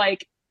could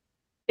like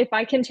if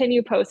I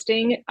continue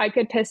posting, I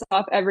could piss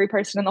off every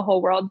person in the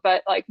whole world,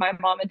 but like my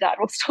mom and dad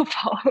will still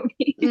follow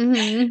me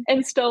Hmm.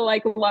 and still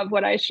like love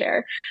what I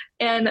share.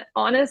 And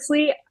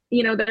honestly,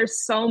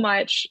 there's so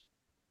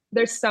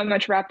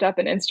much wrapped up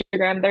in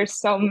Instagram. There's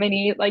so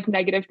many like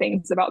negative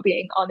things about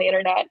being on the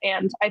internet.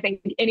 And I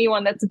think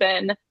anyone that's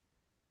been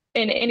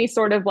in any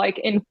sort of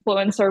like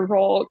influencer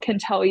role can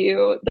tell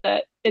you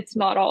that it's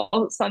not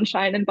all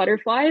sunshine and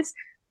butterflies.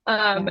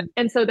 Yeah.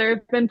 And so there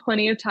have been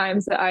plenty of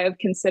times that I have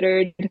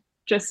considered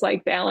just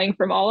like bailing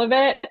from all of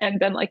it and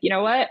been like, you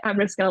know what, I'm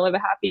just going to live a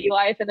happy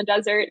life in the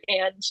desert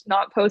and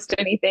not post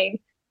anything.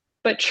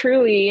 But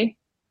truly,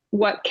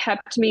 what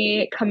kept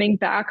me coming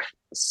back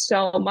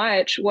so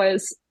much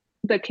was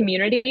the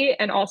community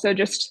and also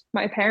just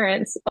my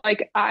parents.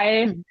 Like,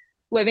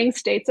 living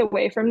states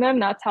away from them,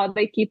 that's how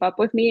they keep up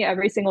with me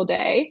every single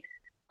day.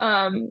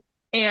 Um,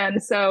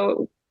 and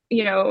so,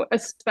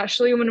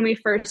 especially when we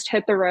first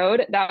hit the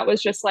road, that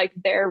was just like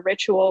their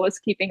ritual was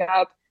keeping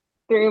up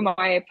through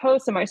my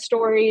posts and my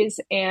stories.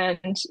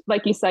 And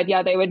like you said,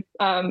 yeah, they would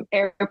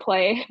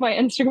airplay my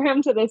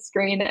Instagram to the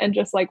screen and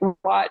just like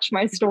watch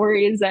my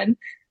stories. And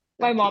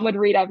So my mom cute. would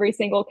read every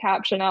single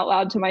caption out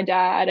loud to my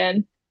dad.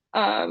 And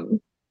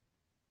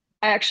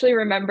I actually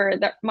remember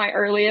that my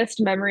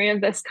earliest memory of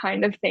this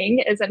kind of thing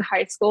is in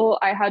high school.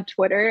 I had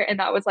Twitter, and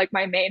that was like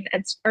my main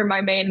or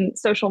my main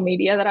social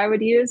media that I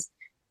would use.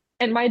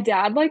 And my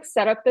dad like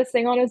set up this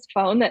thing on his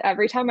phone that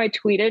every time I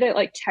tweeted it,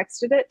 like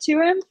texted it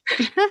to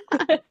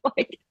him.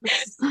 Like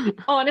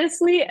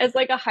honestly, as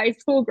like a high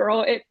school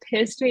girl, it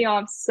pissed me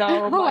off so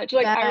Oh, much.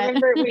 Like I I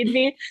bet. remember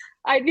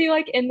I'd be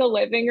like in the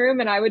living room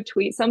and I would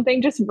tweet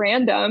something just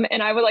random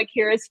and I would like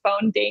hear his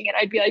phone ding and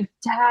I'd be like,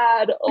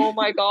 Dad, oh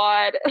my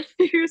God,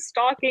 you're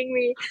stalking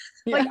me.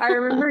 Like Yeah. I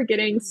remember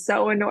getting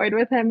so annoyed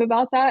with him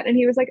about that. And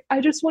he was like, I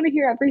just want to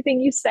hear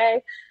everything you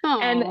say.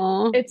 And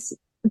Oh, it's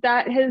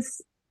that has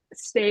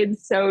stayed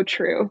so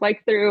true.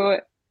 Like through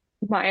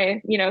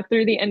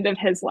through the end of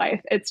his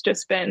life, it's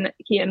just been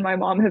he and my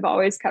mom have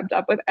always kept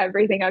up with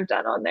everything I've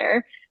done on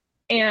there.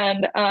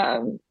 And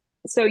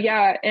so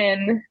yeah,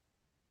 and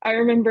I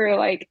remember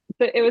like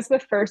it was the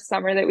first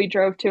summer that we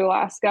drove to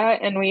Alaska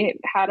and we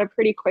had a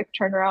pretty quick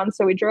turnaround.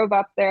 So we drove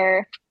up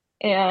there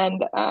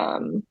and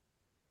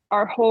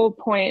our whole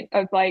point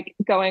of like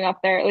going up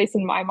there, at least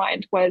in my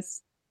mind,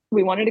 was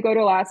we wanted to go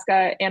to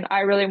Alaska and I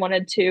really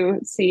wanted to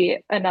see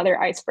another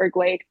iceberg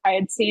lake. I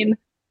had seen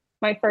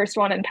my first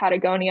one in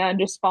Patagonia and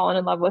just fallen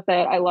in love with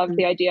it. I loved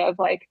the idea of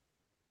like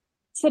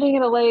sitting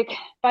in a lake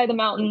by the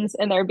mountains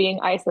and there being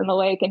ice in the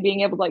lake and being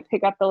able to like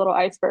pick up the little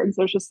icebergs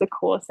was just the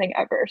coolest thing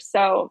ever.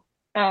 So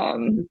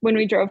when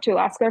we drove to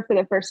Alaska for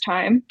the first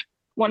time,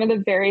 one of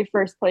the very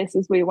first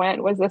places we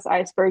went was this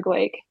iceberg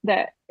lake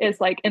that is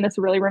like in this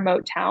really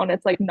remote town.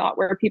 It's like not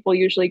where people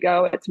usually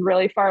go. It's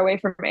really far away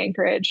from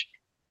Anchorage.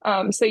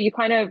 So you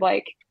kind of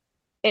like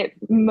it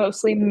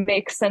mostly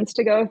makes sense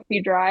to go if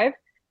you drive.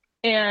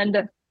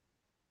 And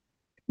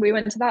we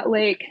went to that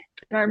lake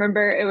and I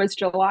remember it was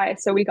July.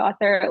 So we got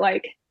there at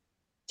like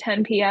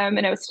 10 p.m.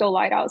 and it was still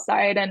light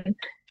outside and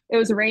it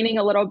was raining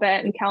a little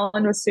bit and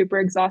Callan was super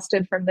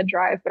exhausted from the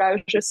drive, but I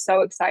was just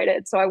so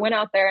excited. So I went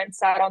out there and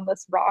sat on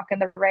this rock in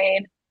the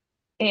rain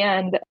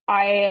and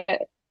I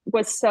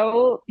was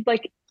so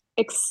like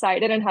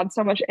excited and had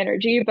so much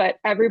energy, but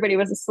everybody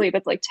was asleep.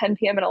 It's like 10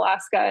 p.m. in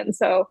Alaska. And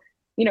so,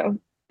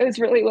 it was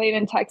really late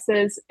in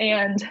Texas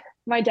and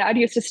my dad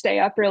used to stay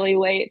up really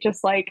late,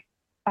 just like,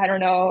 I don't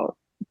know,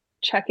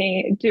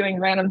 doing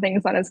random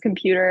things on his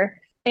computer.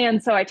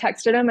 And so I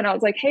texted him and I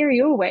was like, hey, are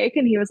you awake?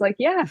 And he was like,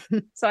 yeah.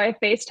 So I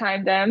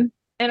FaceTimed him.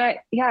 And I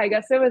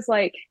guess it was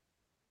like,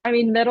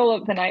 middle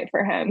of the night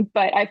for him,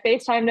 but I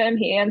FaceTimed him.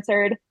 He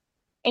answered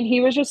and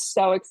he was just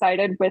so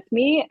excited with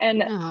me.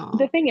 And the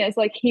oh, thing is,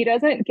 like, he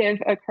doesn't give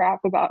a crap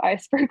about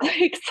iceberg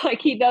lakes.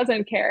 Like, he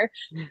doesn't care.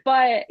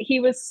 But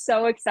he was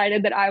so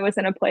excited that I was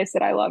in a place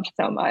that I loved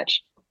so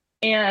much.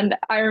 And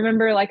I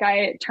remember like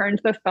I turned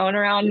the phone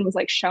around and was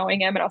like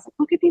showing him and I was like,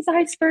 look at these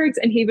icebergs.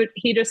 And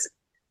he just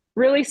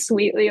really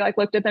sweetly like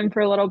looked at them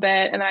for a little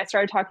bit. And I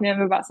started talking to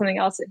him about something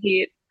else and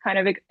he kind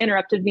of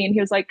interrupted me and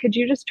he was like, could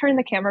you just turn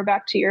the camera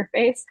back to your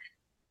face?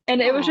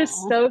 And it was just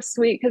oh, so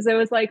sweet because it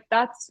was like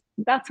that's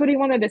what he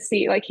wanted to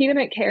see. Like he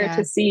didn't care to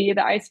yeah, see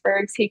the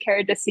icebergs. He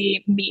cared to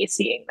see me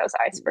seeing those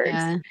icebergs.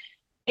 yeah.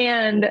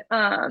 And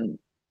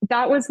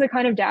that was the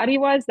kind of dad he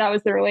was. That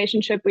was the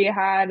relationship we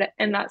had.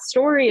 And that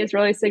story is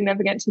really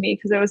significant to me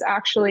because it was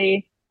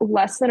actually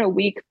less than a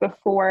week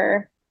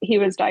before he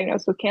was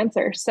diagnosed with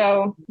cancer.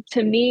 So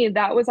to me,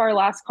 that was our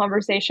last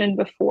conversation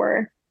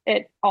before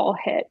it all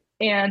hit.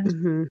 And,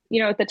 Hmm.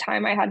 at the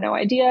time I had no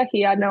idea.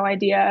 He had no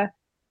idea.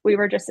 We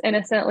were just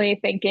innocently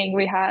thinking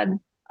we had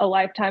a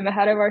lifetime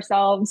ahead of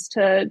ourselves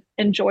to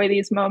enjoy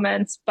these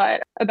moments.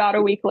 But about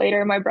a week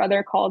later, my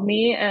brother called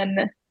me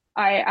and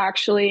I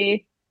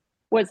actually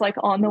was like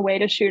on the way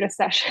to shoot a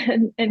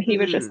session and he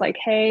was just Hmm. like,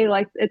 hey,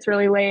 like it's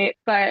really late,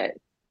 but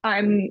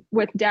I'm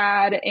with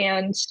dad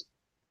and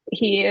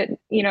he,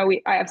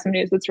 I have some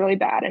news that's really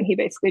bad. And he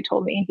basically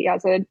told me he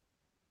has a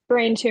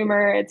brain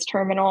tumor. It's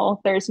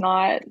terminal.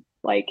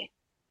 Like,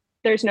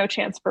 there's no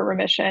chance for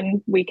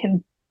remission.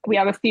 We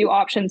have a few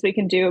options we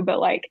can do, but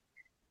like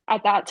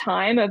at that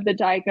time of the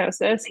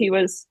diagnosis, he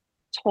was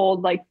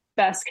told like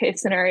best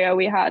case scenario,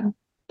 we had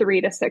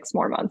 3 to 6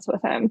 more months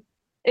with him.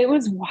 It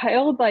was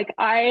wild.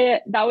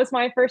 That was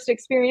my first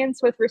experience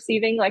with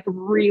receiving like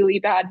really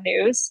bad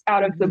news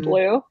out of the Hmm.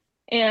 blue.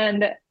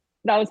 And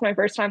that was my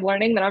first time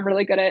learning that I'm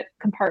really good at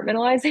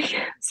compartmentalizing.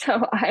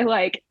 So I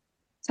like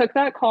took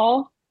that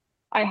call.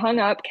 I hung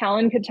up.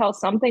 Callan could tell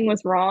something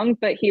was wrong,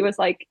 but he was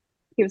like,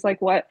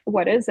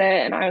 what is it?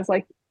 And I was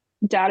like,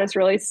 Dad is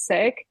really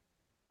sick.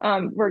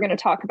 We're going to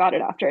talk about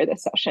it after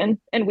this session.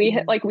 And we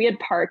had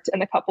parked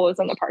and the couple was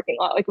in the parking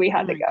lot. Like we Oh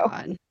had to my go.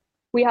 God.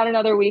 We had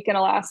another week in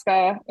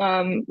Alaska.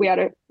 We had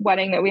a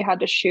wedding that we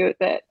had to shoot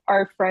that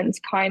our friends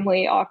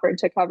kindly offered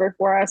to cover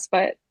for us.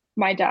 But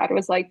my dad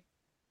was like,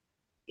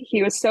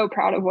 he was so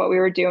proud of what we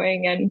were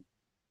doing.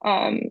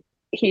 And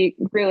he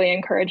really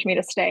encouraged me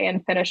to stay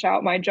and finish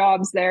out my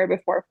jobs there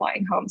before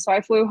flying home. So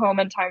I flew home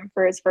in time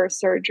for his first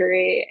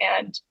surgery,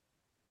 and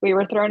we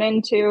were thrown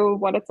into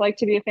what it's like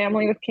to be a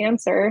family with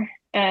cancer.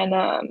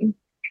 And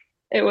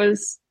it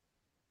was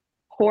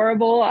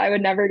horrible. I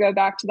would never go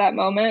back to that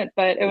moment,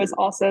 but it was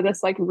also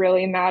this like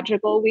really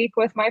magical week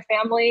with my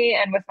family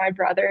and with my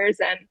brothers.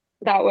 And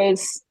that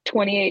was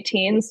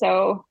 2018.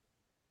 So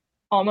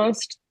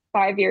almost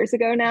 5 years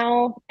ago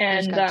now. I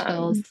just And got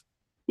chills.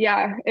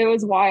 yeah, it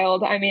was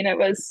wild. I mean, it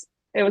was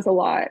a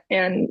lot.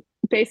 And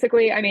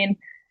basically, I mean,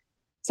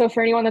 so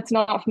for anyone that's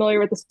not familiar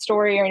with the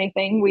story or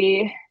anything,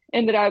 we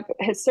ended up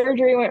his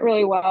surgery went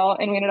really well,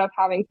 and we ended up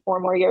having 4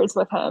 more years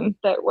with him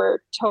that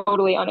were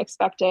totally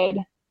unexpected.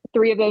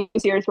 3 of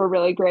those years were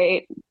really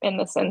great in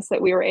the sense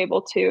that we were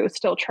able to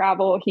still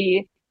travel.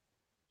 He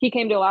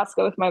came to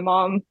Alaska with my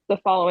mom the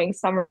following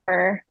summer.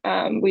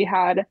 We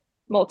had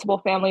multiple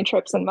family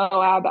trips in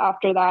Moab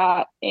after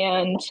that,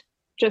 and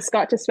just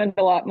got to spend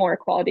a lot more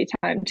quality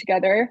time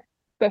together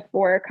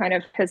before kind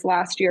of his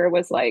last year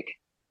was like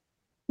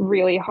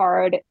really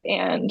hard.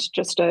 And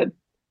just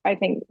I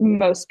think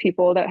most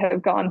people that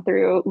have gone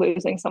through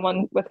losing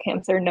someone with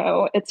cancer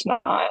know it's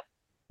not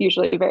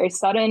usually very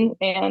sudden.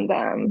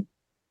 And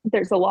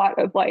there's a lot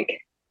of like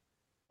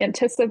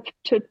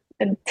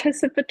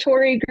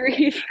anticipatory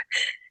grief.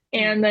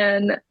 and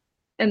then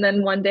and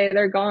then one day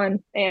they're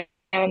gone. And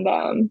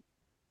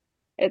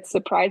it's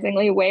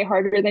surprisingly way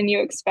harder than you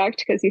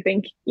expect, because you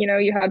think,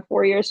 you had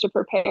 4 years to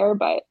prepare,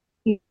 but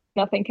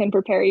nothing can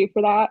prepare you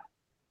for that.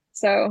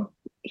 So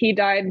he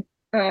died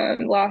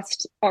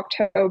last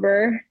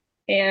October,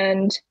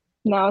 and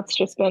now it's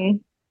just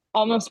been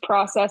almost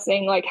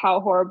processing like how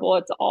horrible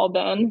it's all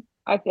been.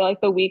 I feel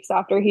like the weeks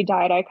after he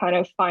died, I kind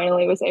of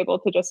finally was able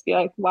to just be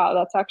like, wow,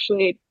 that's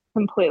actually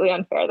completely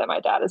unfair that my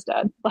dad is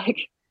dead. Like,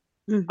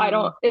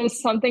 Mm-hmm. it was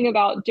something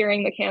about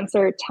during the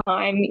cancer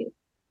time,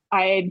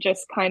 I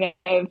just kind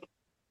of,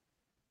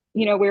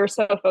 we were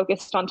so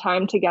focused on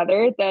time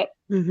together that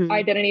I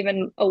Mm-hmm. didn't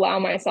even allow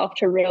myself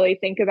to really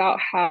think about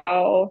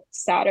how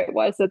sad it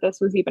was that this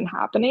was even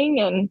happening.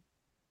 And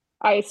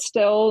I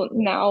still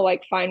now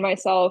like find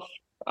myself,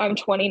 I'm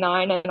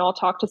 29, and I'll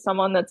talk to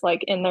someone that's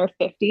like in their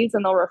 50s,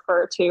 and they'll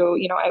refer to,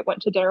 I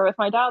went to dinner with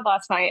my dad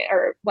last night,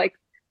 or like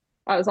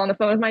I was on the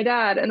phone with my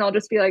dad, and I'll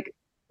just be like,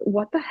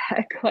 what the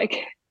heck?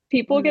 Like,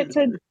 people get to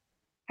Mm-hmm.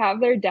 have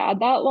their dad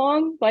that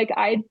long. Like,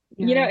 Yeah.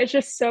 it's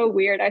just so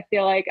weird. I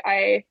feel like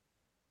I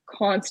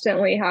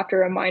constantly have to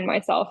remind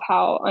myself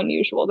how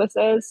unusual this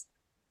is,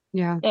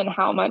 Yeah. and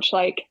how much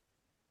like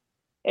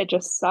it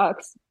just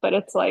sucks. But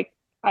it's like,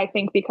 I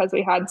think because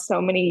we had so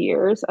many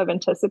years of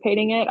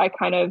anticipating it, I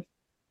kind of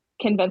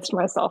convinced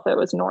myself it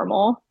was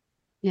normal.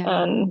 Yeah.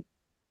 And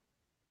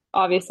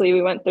obviously,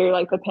 we went through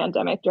like the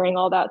pandemic during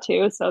all that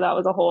too. So that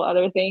was a whole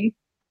other thing.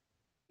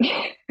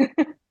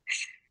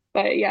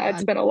 But yeah,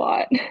 it's God. been a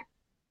lot.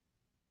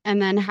 And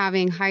then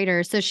having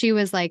Hyder. So she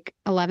was like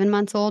 11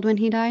 months old when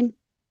he died.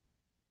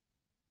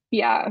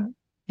 Yeah.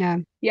 Yeah.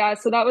 Yeah.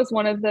 So that was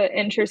one of the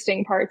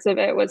interesting parts of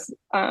it was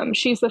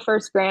she's the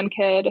first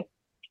grandkid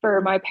for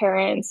my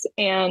parents.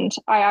 And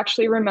I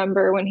actually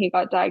remember when he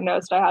got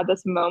diagnosed, I had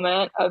this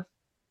moment of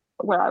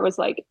where I was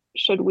like,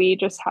 should we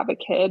just have a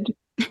kid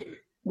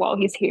while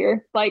he's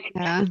here? Like,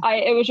 Yeah.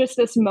 it was just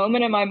this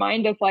moment in my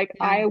mind of like,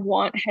 Yeah. I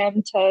want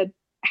him to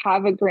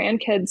have a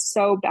grandkid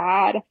so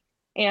bad.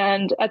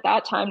 And at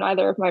that time,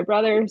 neither of my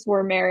brothers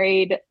were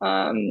married.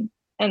 And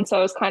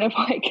so it's kind of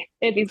like,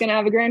 if he's going to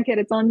have a grandkid,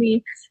 it's on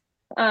me.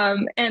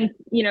 And,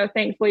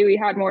 thankfully we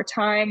had more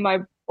time. My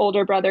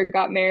older brother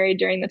got married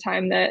during the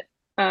time that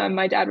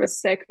my dad was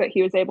sick, but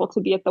he was able to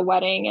be at the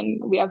wedding,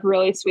 and we have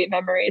really sweet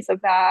memories of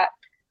that.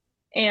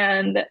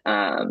 And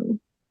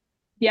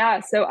yeah,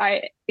 so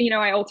I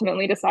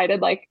ultimately decided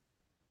like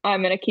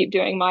I'm going to keep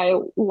doing my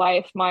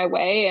life my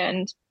way.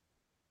 And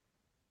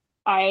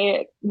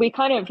we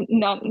kind of,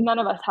 none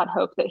of us had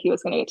hope that he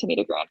was going to get to meet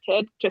a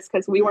grandkid, just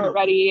because we weren't Mm.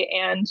 ready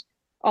and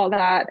all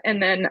that.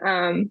 And then,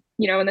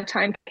 when the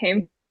time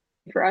came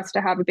for us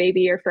to have a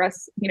baby, or for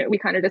us, we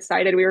kind of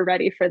decided we were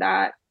ready for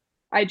that.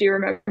 I do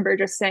remember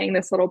just saying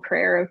this little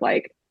prayer of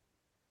like,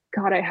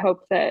 God, I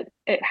hope that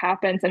it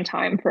happens in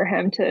time for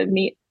him to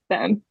meet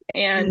them.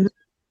 And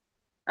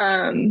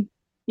um,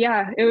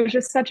 yeah, it was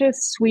just such a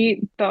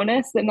sweet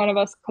bonus that none of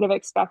us could have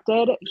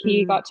expected.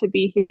 He Mm. got to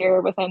be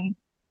here within,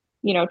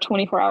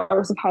 24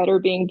 hours of Hyder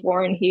being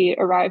born. He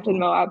arrived in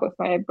Moab with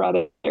my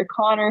brother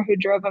Connor, who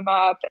drove him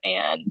up.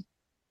 And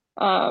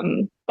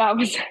that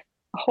was a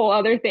whole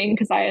other thing,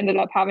 because I ended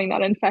up having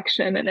that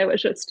infection, and it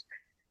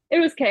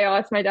was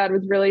chaos. My dad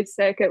was really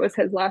sick. It was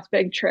his last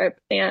big trip.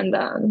 And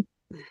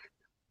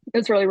it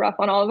was really rough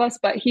on all of us,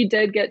 but he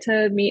did get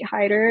to meet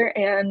Hyder.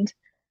 And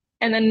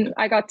then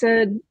I got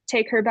to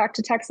take her back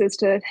to Texas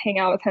to hang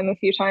out with him a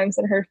few times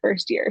in her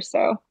first year.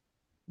 So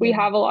we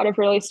Yeah. have a lot of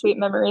really sweet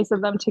memories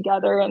of them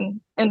together,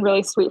 and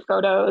really sweet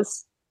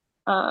photos.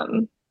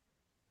 Um,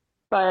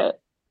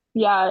 but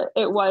yeah,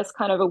 it was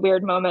kind of a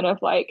weird moment of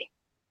like,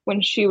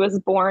 when she was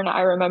born,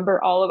 I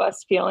remember all of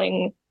us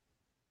feeling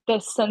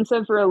this sense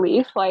of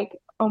relief, like,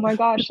 oh my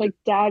gosh, like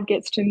dad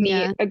gets to meet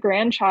Yeah. a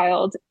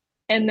grandchild.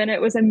 And then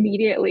it was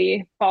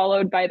immediately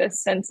followed by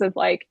this sense of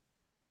like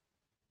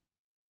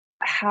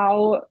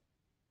how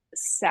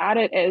sad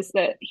it is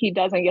that he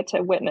doesn't get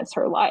to witness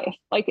her life.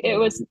 Like Yeah.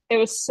 it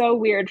was so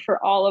weird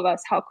for all of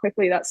us how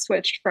quickly that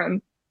switched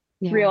from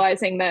Yeah.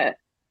 realizing that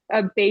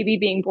a baby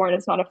being born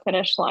is not a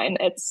finish line,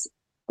 it's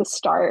the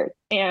start.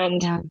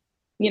 And Yeah.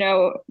 you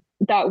know,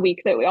 that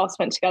week that we all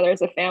spent together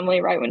as a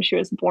family right when she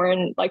was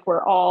born, like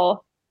we're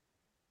all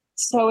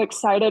so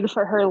excited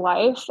for her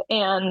life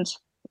and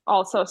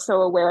also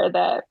so aware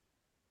that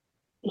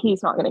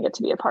he's not going to get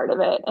to be a part of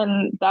it.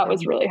 And that Yeah.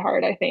 was really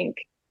hard, I think.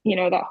 You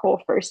know, that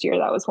whole first year,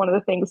 that was one of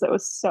the things that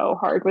was so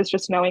hard, was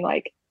just knowing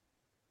like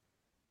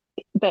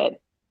that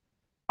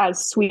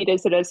as sweet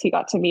as it is he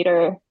got to meet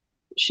her,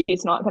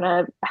 she's not going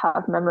to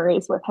have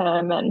memories with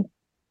him. And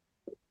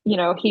you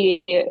know,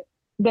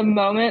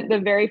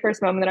 the very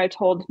first moment that I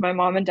told my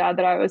mom and dad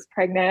that I was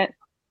pregnant,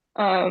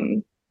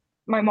 um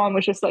my mom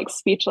was just like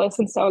speechless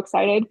and so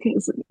excited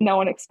because no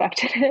one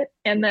expected it.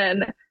 And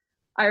then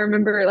I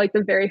remember like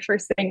the very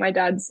first thing my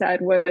dad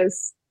said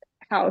was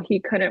how he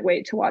couldn't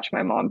wait to watch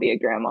my mom be a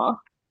grandma.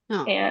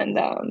 Oh,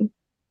 And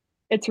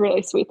it's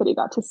really sweet that he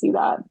got to see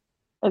that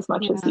as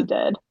much as he yeah.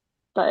 did,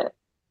 but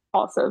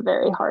also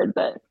very hard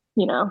that,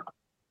 you know,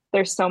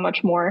 there's so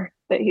much more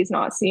that he's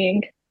not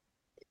seeing.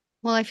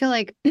 Well, I feel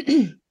like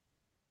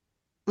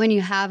when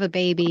you have a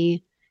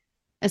baby,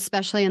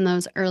 especially in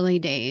those early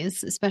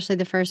days, especially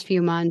the first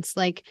few months,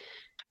 like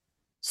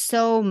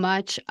so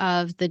much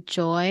of the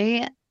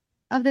joy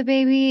of the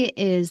baby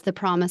is the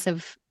promise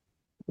of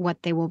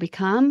what they will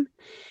become.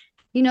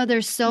 You know,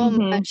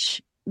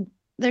 Mm-hmm.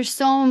 there's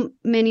so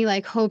many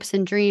like hopes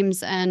and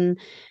dreams and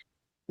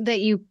that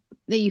you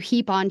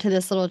heap onto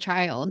this little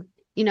child,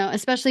 you know,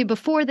 especially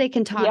before they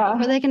can talk,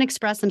 before Yeah, they can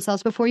express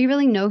themselves, before you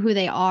really know who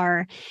they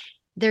are.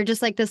 They're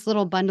just like this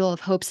little bundle of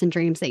hopes and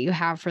dreams that you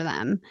have for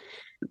them.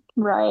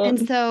 right.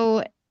 And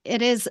so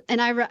it is,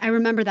 and I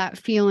remember that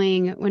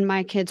feeling when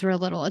my kids were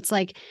little. It's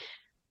like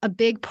a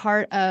big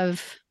part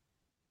of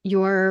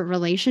your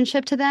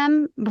relationship to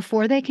them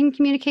before they can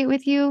communicate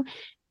with you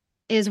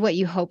is what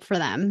you hope for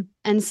them.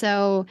 And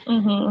so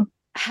Mm-hmm.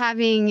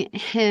 having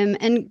him,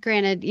 and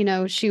granted, you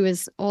know, she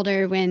was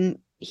older when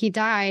he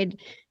died,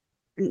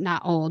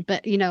 not old,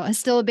 but you know,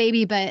 still a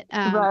baby, but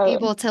Right.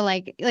 able to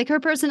like her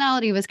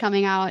personality was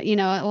coming out, you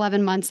know, at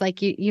 11 months,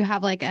 like you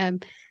have like a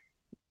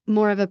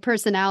more of a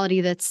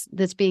personality that's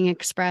being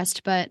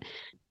expressed, but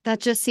that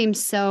just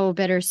seems so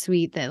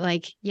bittersweet that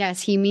like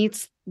yes, he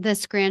meets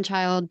this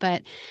grandchild,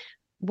 but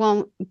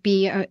won't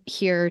be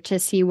here to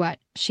see what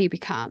she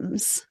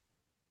becomes.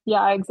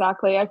 Yeah,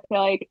 exactly. I feel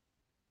like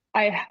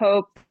I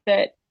hope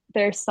that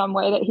there's some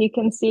way that he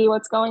can see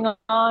what's going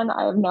on.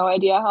 I have no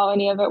idea how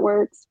any of it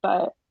works,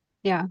 but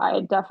Yeah.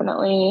 I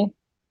definitely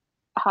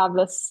have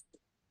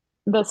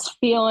this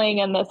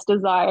feeling and this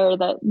desire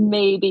that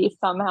maybe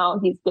somehow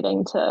he's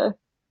getting to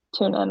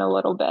tune in a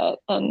little bit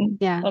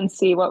Yeah. and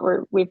see what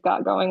we've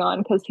got going on,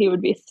 because he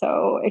would be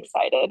so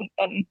excited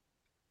and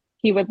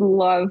he would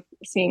love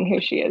seeing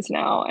who she is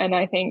now. And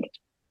I think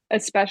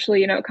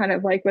especially, you know, kind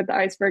of like with the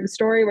iceberg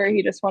story where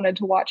he just wanted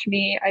to watch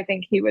me, I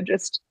think he would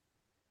just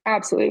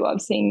absolutely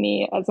love seeing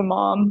me as a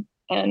mom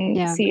and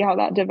Yeah. see how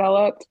that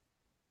developed.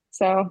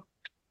 So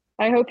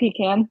I hope he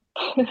can.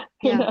 Who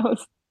Yeah.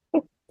 knows?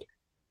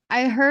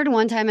 I heard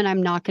one time, and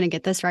I'm not going to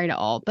get this right at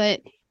all,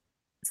 but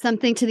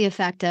something to the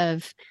effect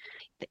of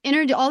the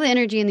energy, all the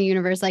energy in the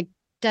universe, like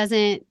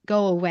doesn't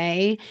go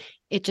away.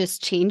 It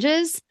just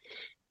changes.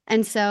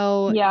 And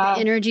so the Yeah,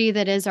 energy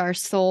that is our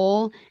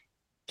soul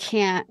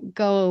can't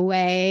go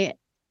away.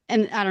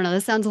 And I don't know,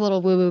 this sounds a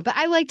little woo woo, but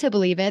I like to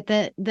believe it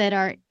that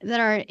our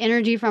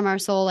energy from our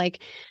soul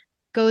like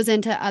goes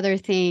into other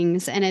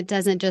things and it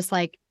doesn't just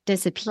like right.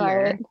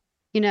 disappear,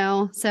 you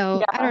know?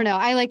 So I Yeah, don't know.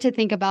 I like to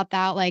think about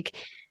that like,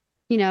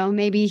 you know,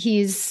 maybe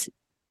he's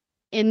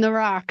in the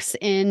rocks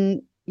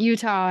in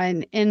Utah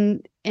and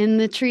in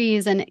the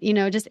trees and you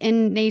know just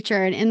in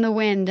nature and in the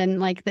wind and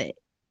like the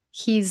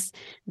he's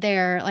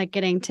there like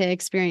getting to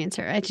experience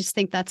her. I just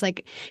think that's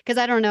like because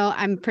I don't know,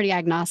 I'm pretty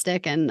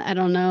agnostic and I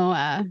don't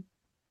know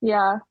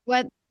yeah,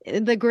 what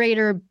the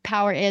greater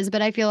power is,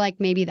 but I feel like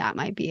maybe that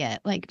might be it.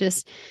 Like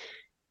just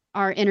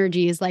our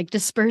energy is like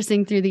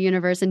dispersing through the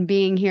universe and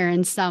being here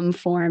in some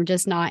form,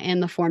 just not in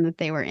the form that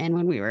they were in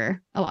when we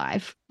were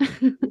alive.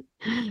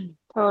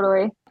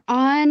 totally.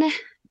 On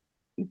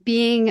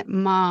being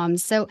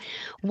moms. So,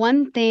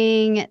 one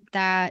thing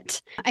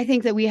that I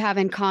think that we have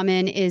in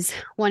common is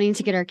wanting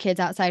to get our kids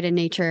outside in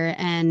nature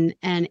and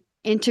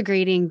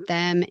integrating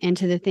them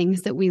into the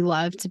things that we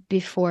loved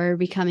before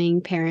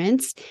becoming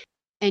parents.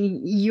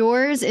 And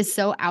yours is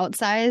so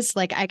outsized,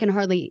 like I can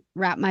hardly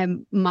wrap my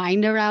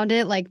mind around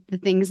it, like the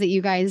things that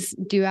you guys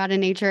do out in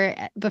nature.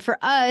 But for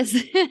us,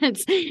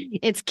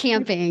 it's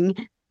camping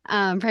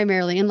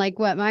primarily. And like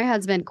what my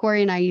husband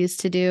Corey and I used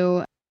to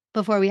do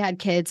before we had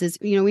kids is,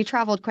 we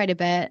traveled quite a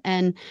bit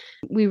and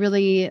we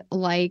really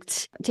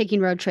liked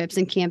taking road trips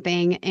and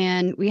camping.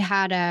 And we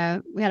had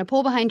a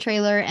pull behind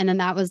trailer, and then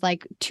that was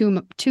like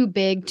too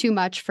big, too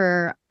much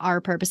for our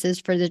purposes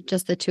for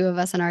just the two of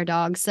us and our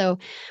dogs. So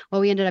what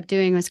we ended up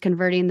doing was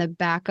converting the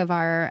back of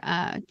our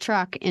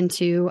truck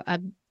into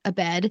a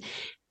bed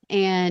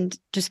and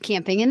just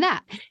camping in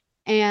that.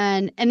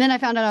 And then I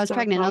found out I was So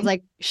pregnant. I was fun.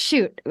 like,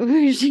 shoot,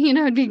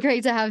 it'd be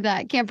great to have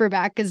that camper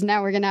back because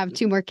now we're gonna have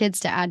two more kids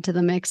to add to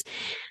the mix.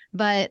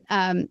 But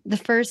the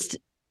first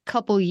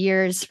couple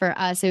years for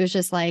us, it was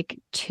just like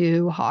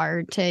too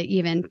hard to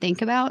even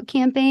think about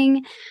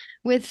camping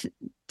with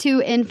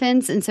two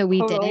infants, and so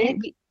we didn't.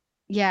 Totally.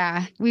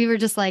 Yeah, we were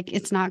just like,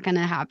 it's not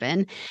gonna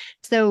happen.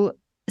 So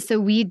so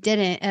we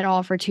didn't at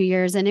all for 2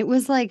 years, and it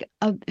was like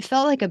it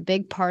felt like a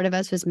big part of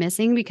us was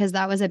missing because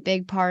that was a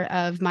big part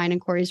of mine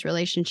and Corey's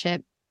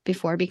relationship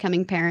before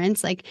becoming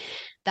parents. Like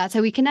that's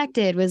how we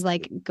connected, was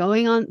like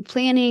going on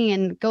planning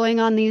and going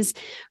on these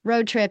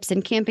road trips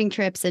and camping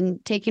trips and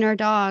taking our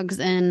dogs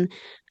and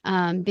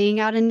being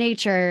out in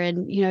nature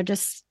and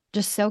just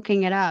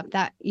soaking it up.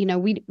 That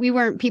we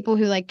weren't people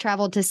who like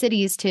traveled to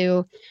cities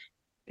to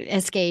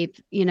escape.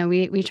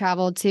 We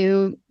traveled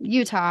to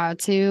Utah,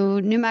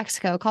 to New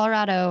Mexico,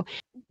 Colorado.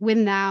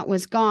 When that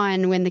was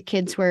gone, when the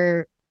kids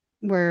were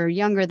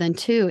younger than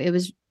two, it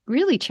was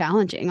really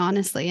challenging,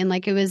 honestly. And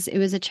like it was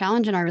a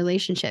challenge in our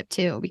relationship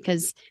too,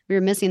 because we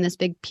were missing this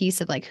big piece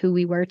of like who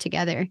we were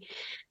together.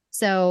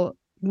 So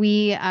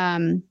we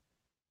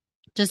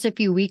just a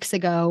few weeks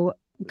ago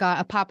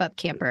got a pop-up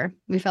camper.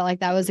 We felt like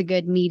that was a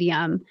good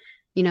medium,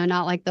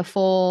 not like the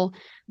full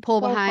pull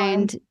So fun.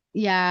 behind,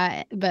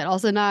 yeah, but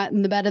also not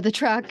in the bed of the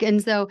truck.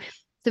 And so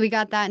we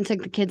got that and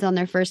took the kids on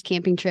their first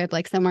camping trip,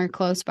 like somewhere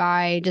close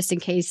by, just in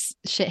case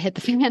shit hit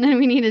the fan and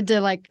we needed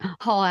to like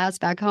haul ass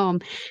back home.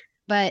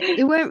 But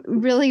it went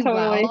really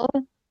Totally. well.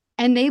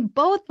 And they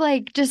both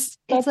like just,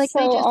 it's That's like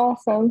so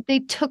awesome. they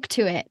took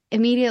to it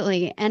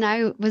immediately. And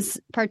I was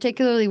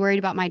particularly worried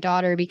about my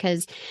daughter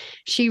because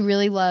she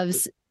really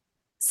loves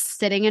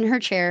sitting in her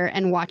chair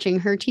and watching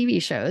her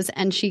TV shows.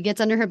 And she gets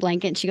under her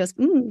blanket and she goes,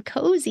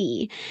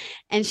 cozy.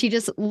 And she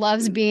just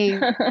loves being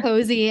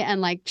cozy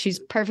and like she's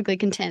perfectly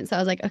content. So I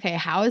was like, okay,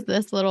 how is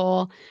this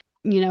little,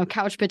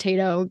 couch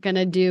potato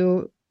gonna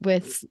do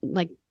with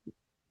like,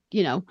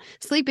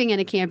 sleeping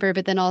in a camper,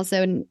 but then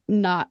also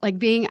not like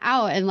being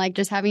out and like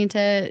just having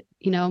to,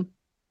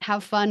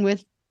 have fun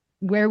with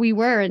where we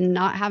were and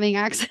not having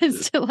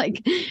access to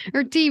like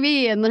her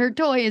TV and her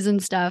toys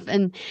and stuff.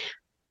 And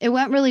it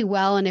went really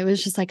well. And it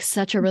was just like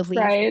such a relief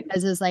Right.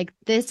 because it's like,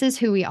 this is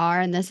who we are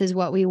and this is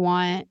what we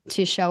want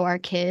to show our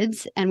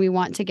kids. And we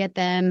want to get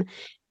them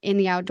in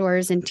the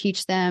outdoors and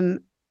teach them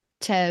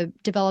to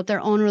develop their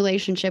own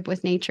relationship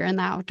with nature and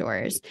the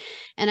outdoors.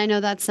 And I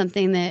know that's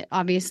something that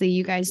obviously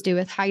you guys do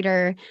with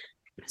Hider.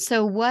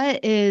 So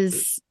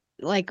what's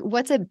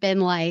it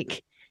been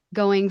like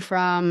going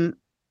from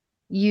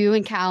you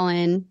and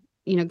Callan,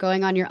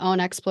 going on your own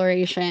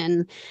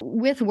exploration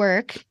with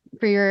work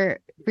for your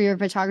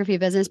photography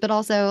business, but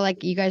also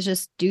like you guys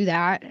just do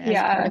that as part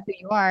Yeah. of who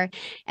you are,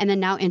 and then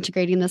now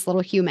integrating this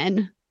little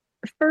human.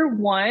 For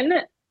one,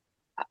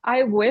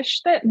 I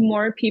wish that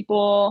more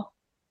people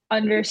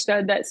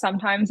understood that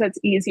sometimes it's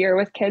easier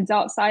with kids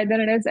outside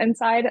than it is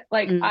inside.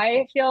 Like, Mm,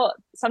 I feel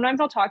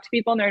sometimes I'll talk to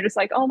people and they're just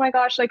like, oh my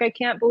gosh, like, I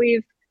can't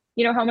believe,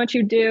 how much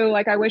you do.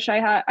 Like, I wish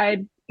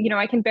I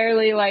can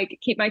barely like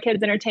keep my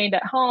kids entertained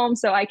at home.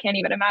 So I can't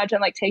even imagine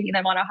like taking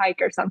them on a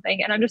hike or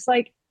something. And I'm just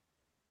like,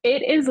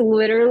 it is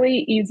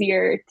literally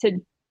easier to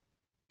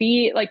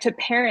be like to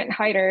parent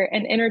Hyder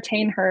and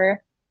entertain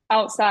her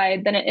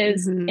outside than it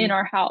is in mhm.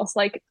 our house.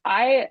 Like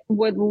I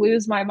would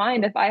lose my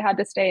mind if I had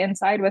to stay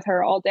inside with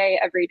her all day,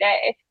 every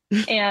day.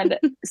 And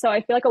so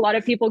I feel like a lot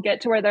of people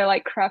get to where they're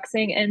like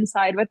cruxing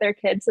inside with their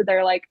kids. So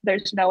they're like,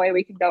 there's no way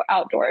we can go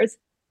outdoors.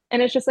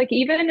 And it's just like,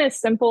 even as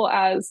simple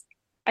as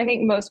I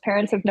think most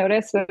parents have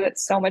noticed that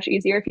it's so much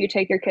easier if you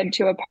take your kid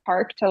to a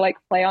park to like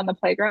play on the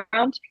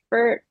playground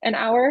for an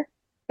hour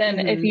than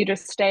if Mhm. you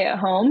just stay at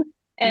home.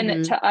 And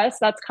Mhm. to us,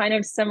 that's kind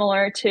of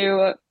similar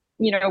to,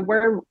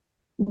 we're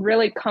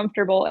really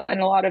comfortable in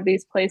a lot of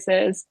these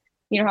places,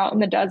 out in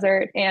the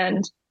desert.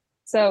 And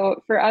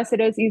so for us, it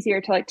is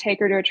easier to like take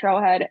her to a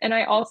trailhead. And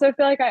I also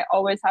feel like I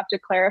always have to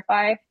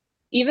clarify,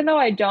 even though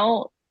I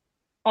don't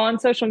on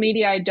social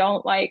media, I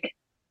don't like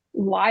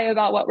lie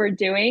about what we're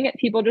doing.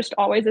 People just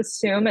always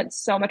assume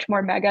it's so much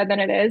more mega than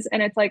it is.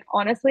 And it's like,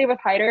 honestly, with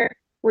Hyder,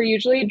 we're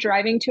usually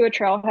driving to a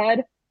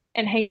trailhead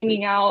and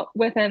hanging out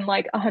within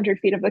like 100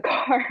 feet of the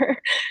car.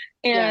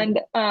 Yeah.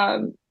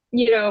 And,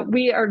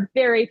 we are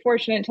very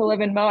fortunate to live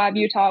in Moab,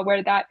 Utah,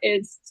 where that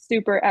is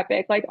super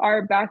epic. Like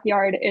our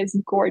backyard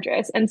is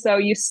gorgeous. And so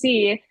you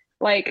see,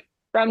 like,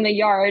 from the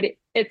yard,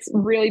 it's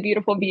really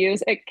beautiful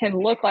views. It can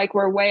look like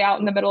we're way out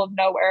in the middle of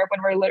nowhere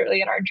when we're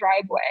literally in our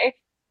driveway.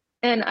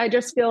 And I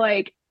just feel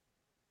like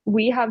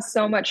we have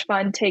so much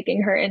fun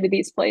taking her into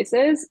these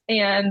places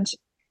and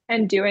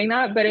doing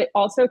that, but it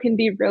also can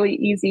be really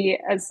easy,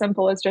 as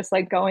simple as just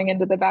like going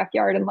into the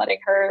backyard and letting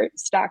her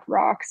stack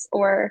rocks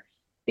or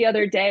the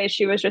other day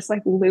she was just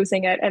like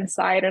losing it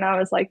inside. And I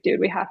was like, dude,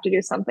 we have to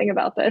do something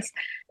about this.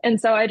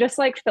 And so I just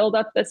like filled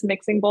up this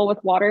mixing bowl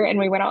with water and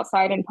we went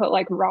outside and put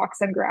like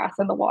rocks and grass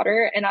in the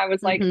water. And I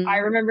was like, I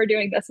Hmm. remember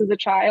doing this as a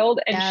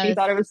child. And she Yes.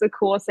 thought it was the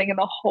coolest thing in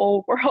the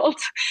whole world.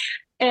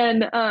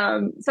 And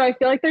so I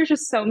feel like there's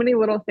just so many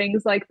little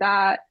things like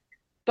that.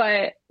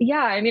 But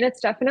yeah, I mean, it's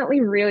definitely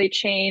really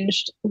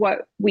changed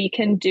what we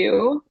can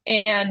do.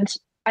 And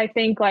I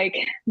think like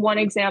one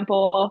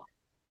example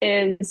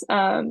is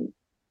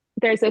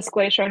there's this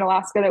glacier in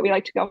Alaska that we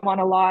like to go on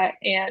a lot.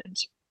 And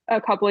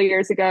a couple of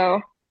years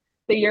ago,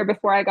 the year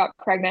before I got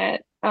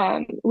pregnant,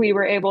 we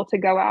were able to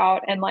go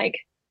out and like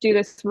do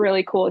this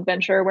really cool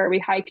adventure where we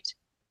hiked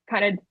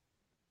kind of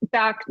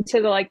back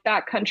to the like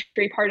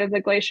backcountry part of the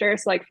glacier.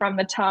 So like from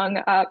the tongue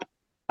up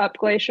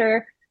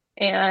glacier.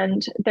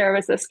 And there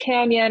was this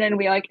canyon and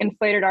we like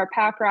inflated our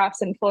pack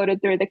rafts and floated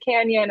through the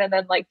canyon and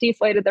then like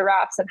deflated the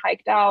rafts and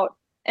hiked out.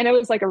 And it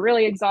was like a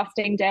really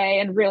exhausting day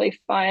and really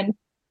fun.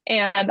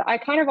 And I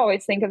kind of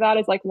always think of that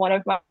as like one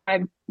of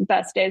my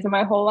best days of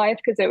my whole life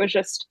because it was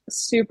just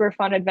super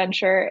fun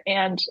adventure.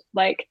 And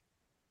like,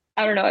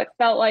 I don't know, it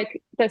felt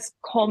like this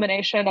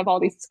culmination of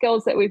all these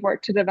skills that we've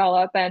worked to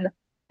develop and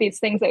these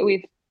things that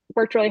we've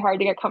worked really hard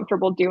to get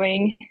comfortable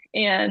doing.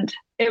 And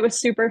it was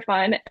super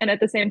fun. And at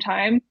the same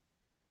time,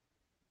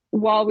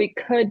 while we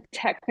could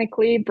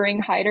technically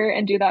bring Hyder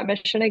and do that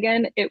mission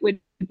again, it would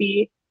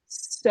be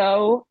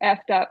so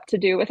effed up to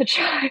do with a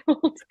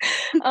child.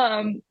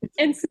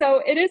 And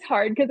so it is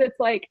hard because it's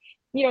like,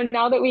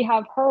 now that we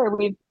have her,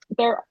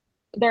 there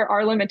there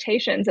are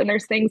limitations and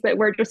there's things that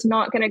we're just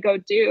not going to go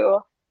do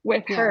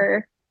with Yeah.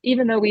 her.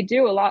 Even though we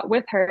do a lot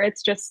with her,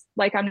 it's just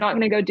like I'm not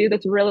going to go do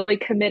this really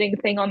committing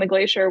thing on the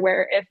glacier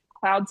where if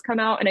clouds come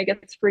out and it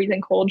gets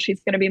freezing cold,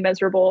 she's going to be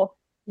miserable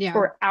Yeah.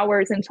 for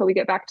hours until we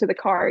get back to the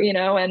car,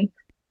 and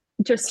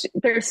just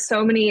there's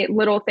so many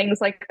little things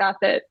like that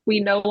that we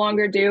no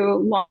longer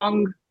do.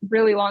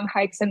 Really long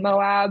hikes in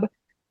Moab,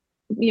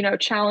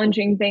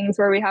 challenging things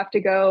where we have to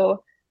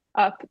go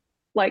up,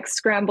 like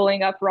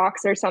scrambling up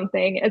rocks or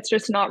something. It's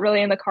just not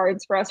really in the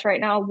cards for us right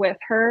now with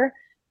her.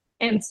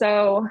 And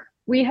so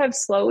we have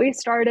slowly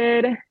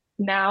started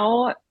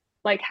now,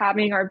 like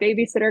having our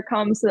babysitter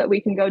come so that we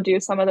can go do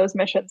some of those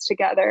missions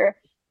together.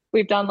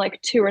 We've done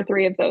like 2 or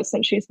 3 of those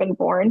since she's been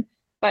born,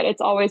 but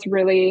it's always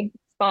really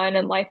fun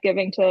and life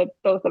giving to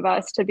both of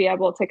us to be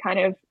able to kind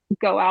of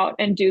go out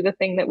and do the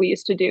thing that we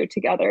used to do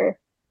together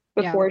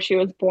Yeah. before she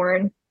was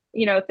born.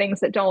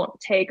 Things that don't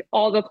take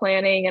all the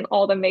planning and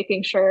all the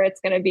making sure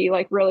it's going to be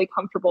like really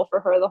comfortable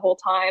for her the whole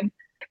time.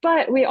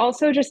 But we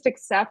also just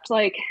accept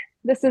like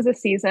this is a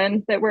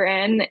season that we're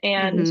in.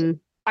 And Hmm.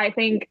 I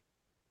think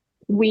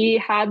we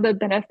had the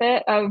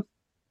benefit of,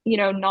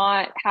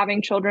 not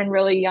having children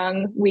really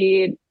young.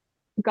 We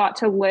got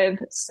to live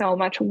so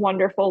much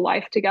wonderful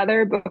life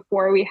together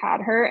before we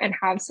had her and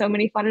have so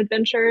many fun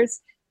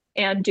adventures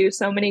and do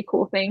so many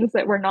cool things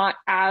that we're not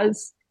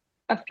as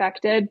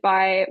affected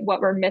by what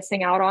we're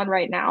missing out on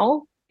right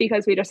now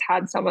because we just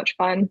had so much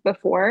fun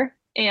before.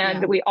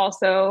 And Yeah. we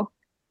also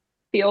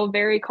feel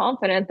very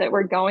confident that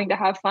we're going to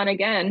have fun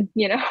again, and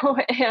Yeah.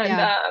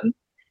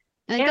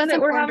 I think and that's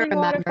that we're important to having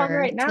a lot of fun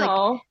remember right to like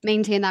now.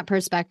 maintain that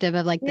perspective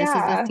of like this is the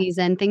Yeah,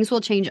 season, things will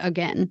change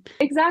again.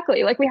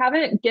 exactly. Like we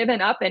haven't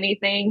given up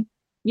anything,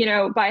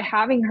 by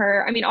having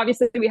her. I mean,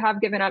 obviously we have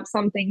given up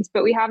some things,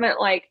 but we haven't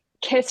like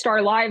kissed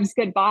our lives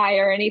goodbye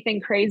or anything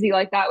crazy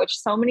like that, which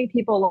so many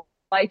people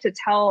like to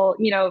tell,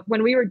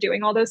 when we were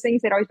doing all those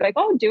things, they'd always be like,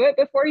 oh, do it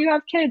before you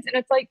have kids. And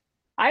it's like,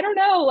 I don't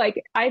know.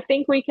 Like, I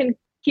think we can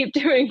keep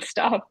doing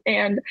stuff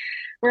and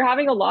we're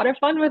having a lot of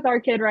fun with our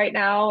kid right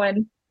now.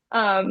 And,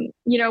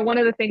 one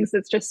of the things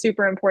that's just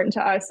super important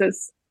to us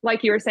is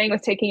like you were saying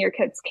with taking your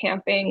kids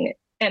camping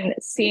and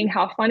seeing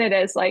how fun it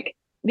is, like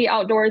the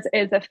outdoors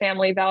is a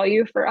family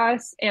value for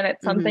us and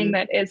it's something Hmm.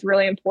 that is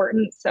really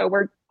important. So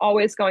we're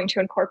always going to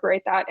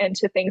incorporate that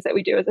into things that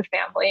we do as a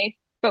family.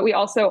 But we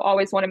also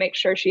always want to make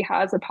sure she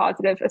has a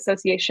positive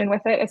association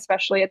with it,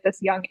 especially at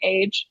this young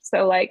age.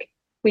 So like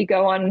we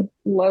go on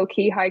low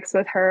key hikes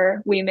with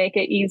her, we make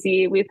it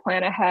easy, we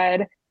plan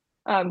ahead.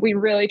 We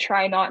really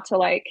try not to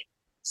like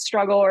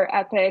struggle or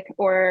epic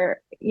or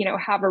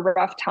have a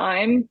rough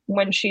time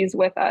when she's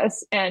with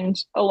us, and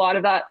a lot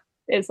of that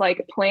is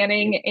like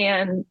planning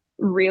and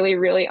really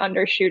really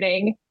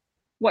undershooting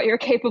what you're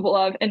capable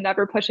of and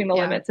never pushing the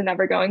Yeah. limits and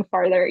never going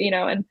farther,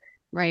 and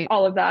Right.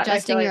 all of that. And I feel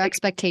Adjusting your like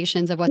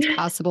expectations of what's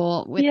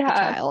possible with the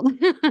yeah, child.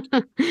 Yeah.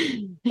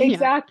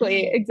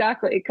 exactly,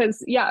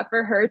 because yeah,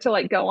 for her to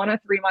like go on a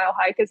 3 mile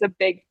hike is a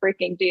big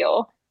freaking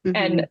deal. Hmm.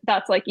 And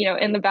that's like,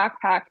 in the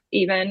backpack,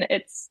 even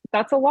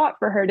that's a lot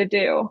for her to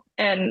do.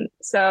 And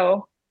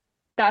so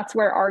that's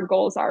where our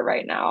goals are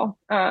right now,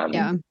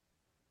 Yeah.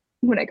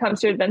 when it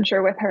comes to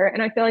adventure with her.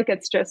 And I feel like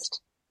it's just,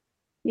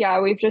 yeah,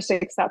 we've just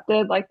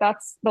accepted like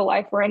that's the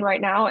life we're in right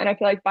now. And I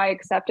feel like by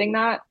accepting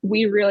that,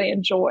 we really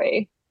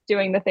enjoy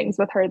doing the things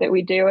with her that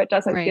we do. It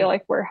doesn't feel Right.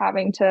 like we're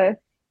having to,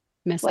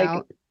 Miss like,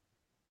 out.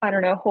 I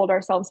don't know, hold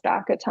ourselves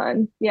back a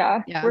ton.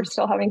 Yeah, Yeah. we're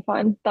still having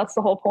fun. That's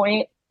the whole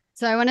point.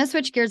 So I want to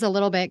switch gears a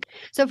little bit.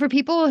 So for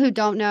people who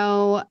don't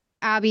know,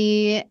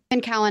 Abbi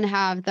and Callan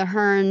have the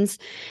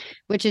Hearnes,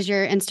 which is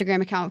your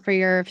Instagram account for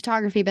your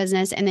photography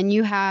business. And then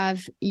you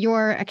have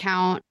your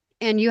account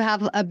and you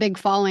have a big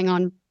following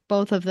on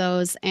both of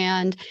those.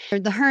 And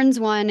the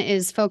Hearnes one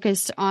is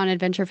focused on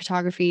adventure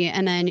photography.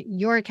 And then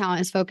your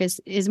account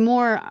is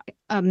more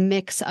a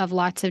mix of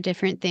lots of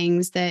different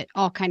things that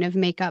all kind of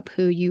make up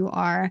who you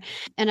are.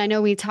 And I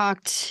know we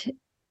talked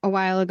a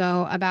while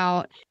ago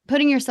about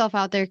putting yourself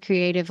out there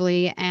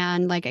creatively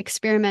and like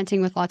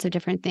experimenting with lots of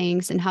different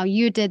things and how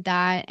you did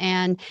that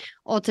and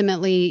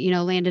ultimately,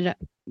 landed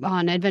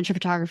on adventure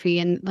photography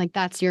and like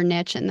that's your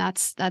niche and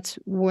that's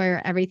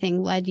where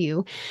everything led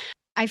you.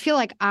 I feel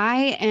like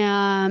I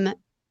am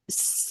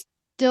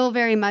still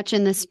very much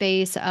in the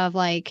space of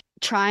like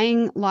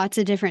trying lots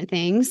of different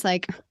things,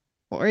 like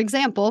for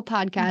example,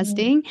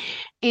 podcasting.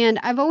 And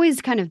I've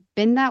always kind of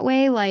been that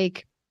way.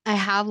 Like I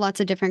have lots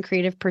of different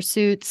creative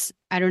pursuits.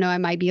 I don't know, I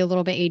might be a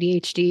little bit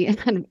ADHD.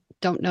 I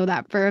don't know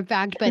that for a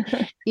fact, but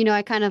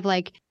I kind of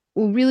like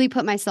will really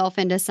put myself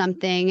into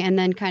something and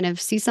then kind of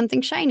see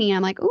something shiny.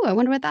 I'm like, oh, I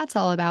wonder what that's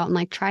all about and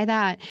like try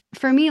that.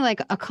 For me,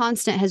 like a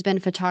constant has been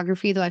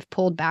photography, though I've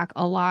pulled back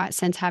a lot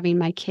since having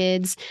my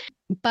kids.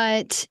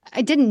 But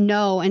I didn't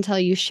know until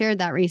you shared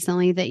that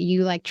recently that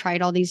you like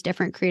tried all these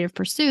different creative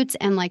pursuits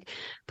and like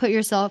put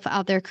yourself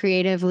out there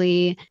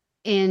creatively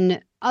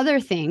in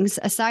other things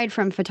aside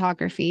from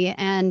photography.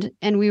 And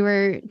we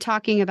were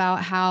talking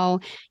about how,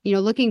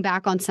 looking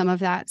back on some of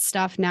that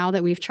stuff now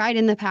that we've tried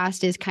in the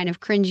past is kind of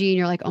cringy. And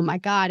you're like, oh my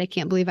God, I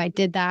can't believe I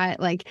did that.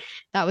 Like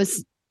that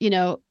was,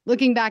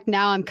 looking back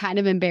now, I'm kind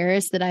of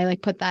embarrassed that I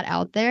like put that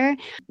out there.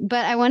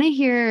 But I want to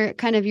hear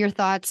kind of your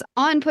thoughts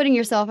on putting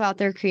yourself out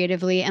there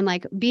creatively and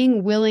like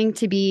being willing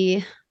to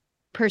be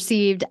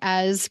perceived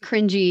as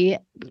cringy,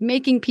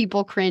 making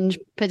people cringe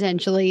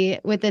potentially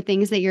with the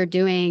things that you're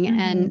doing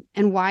and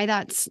why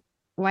that's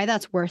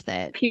worth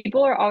it.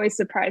 People are always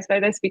surprised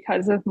by this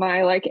because of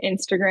my like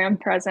Instagram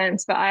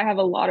presence, but I have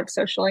a lot of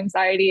social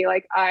anxiety.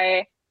 Like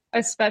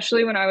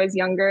especially when I was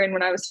younger and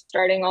when I was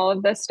starting all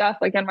of this stuff,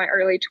 like in my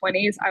early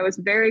 20s, I was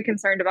very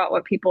concerned about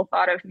what people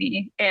thought of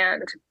me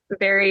and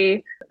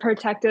very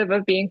protective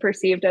of being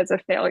perceived as a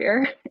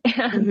failure.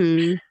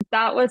 And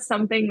that was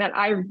something that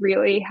I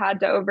really had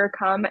to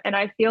overcome. And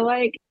I feel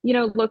like,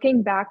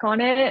 looking back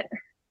on it,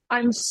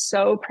 I'm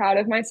so proud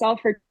of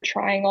myself for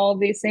trying all of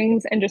these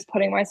things and just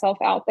putting myself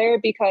out there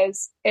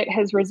because it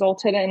has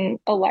resulted in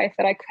a life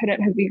that I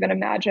couldn't have even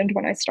imagined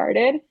when I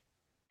started.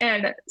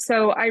 And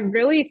so I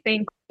really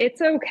think it's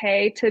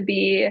okay to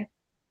be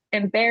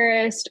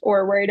embarrassed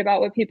or worried about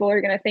what people are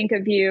going to think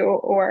of you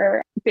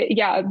or,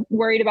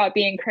 worried about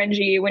being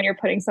cringy when you're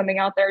putting something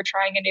out there,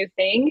 trying a new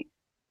thing.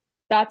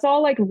 That's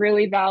all like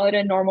really valid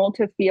and normal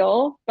to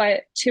feel.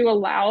 But to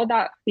allow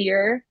that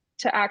fear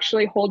to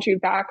actually hold you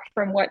back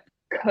from what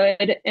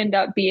could end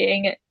up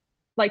being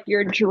like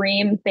your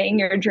dream thing,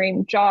 your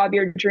dream job,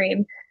 your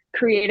dream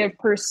creative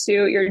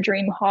pursuit, your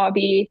dream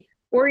hobby,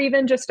 or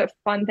even just a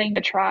fun thing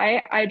to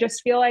try. I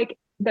just feel like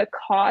the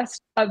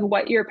cost of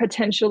what you're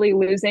potentially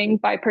losing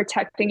by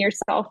protecting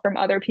yourself from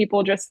other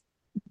people just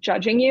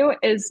judging you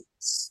is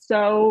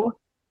so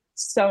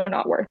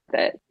not worth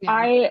it.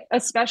 Yeah.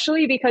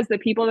 Especially because the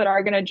people that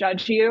are going to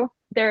judge you,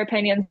 their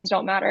opinions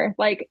don't matter.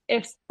 Like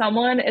if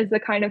someone is the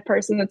kind of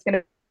person that's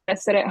going to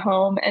sit at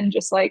home and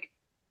just like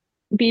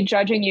be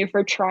judging you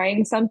for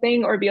trying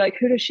something or be like,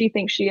 who does she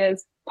think she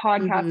is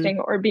podcasting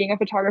or being a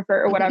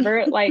photographer or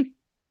whatever, like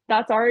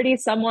that's already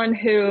someone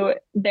who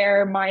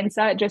their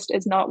mindset just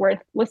is not worth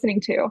listening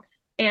to.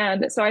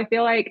 And so I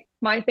feel like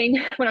my thing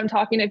when I'm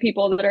talking to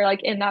people that are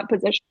like in that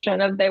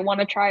position of they want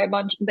to try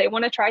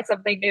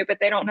something new, but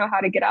they don't know how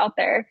to get out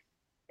there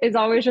is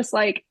always just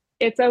like,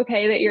 it's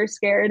okay that you're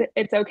scared.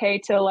 It's okay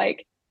to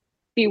like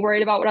be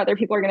worried about what other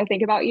people are going to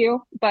think about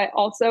you, but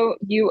also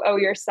you owe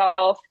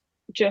yourself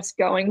just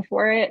going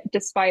for it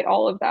despite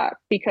all of that.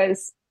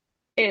 Because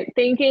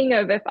thinking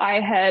of if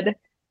I had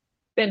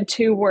been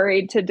too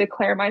worried to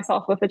declare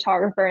myself a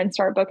photographer and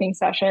start booking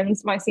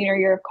sessions my senior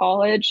year of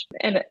college.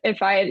 And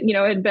if I,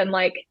 had been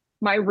like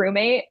my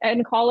roommate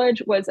in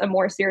college was a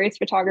more serious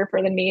photographer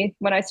than me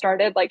when I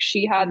started, like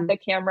she had the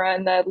camera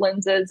and the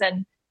lenses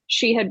and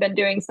she had been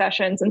doing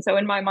sessions. And so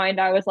in my mind,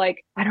 I was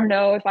like, I don't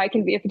know if I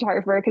can be a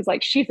photographer because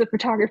like she's a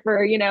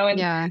photographer,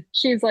 and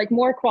she's like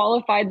more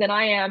qualified than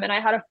I am. And I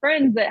had a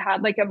friend that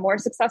had like a more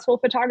successful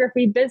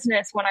photography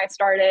business when I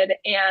started.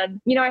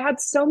 And, I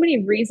had so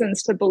many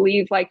reasons to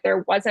believe like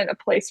there wasn't a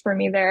place for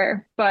me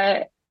there.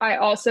 But I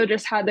also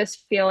just had this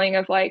feeling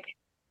of like,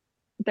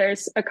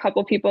 there's a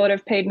couple people that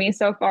have paid me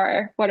so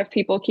far. What if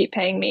people keep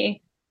paying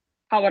me?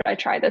 How would I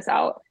try this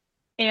out?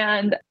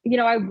 And,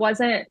 I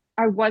wasn't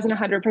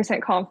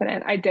 100%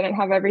 confident. I didn't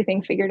have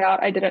everything figured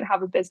out. I didn't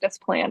have a business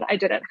plan. I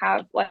didn't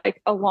have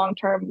like a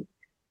long-term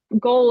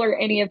goal or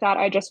any of that.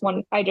 I just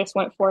went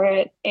for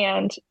it.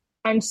 And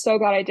I'm so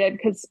glad I did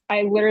because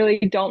I literally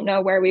don't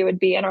know where we would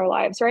be in our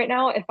lives right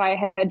now if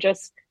I had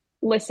just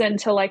listened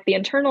to like the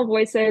internal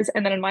voices.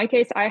 And then in my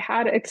case, I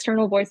had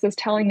external voices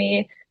telling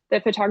me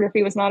that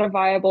photography was not a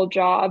viable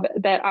job,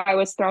 that I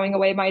was throwing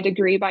away my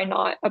degree by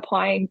not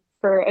applying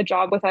for a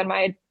job within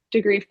my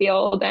degree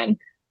field. And,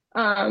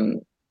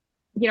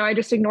 I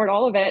just ignored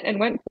all of it and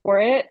went for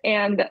it.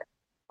 And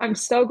I'm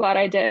so glad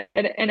I did.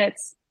 And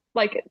it's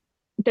like,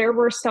 there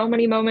were so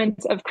many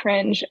moments of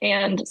cringe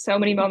and so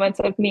many moments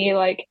of me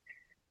like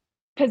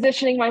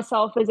positioning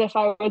myself as if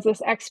I was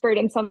this expert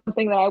in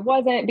something that I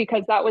wasn't,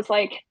 because that was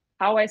like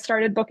how I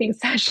started booking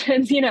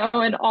sessions,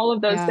 and all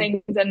of those Yeah.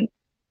 things. And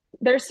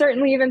there's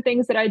certainly even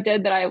things that I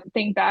did that I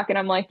think back and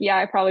I'm like, yeah,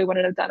 I probably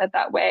wouldn't have done it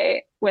that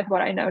way with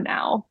what I know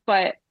now.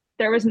 But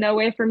there was no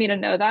way for me to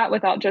know that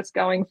without just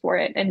going for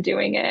it and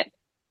doing it.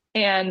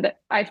 And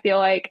I feel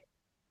like,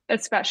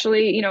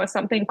 especially,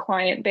 something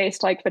client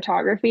based like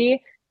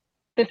photography,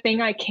 the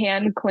thing I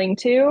can cling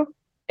to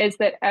is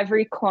that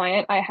every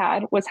client I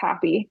had was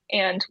happy.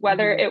 And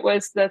whether Mhm. it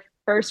was the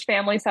first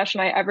family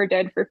session I ever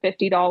did for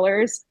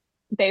 $50,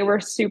 they were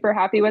super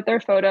happy with their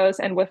photos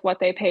and with what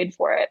they paid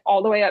for it,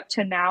 all the way up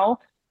to now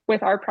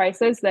with our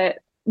prices that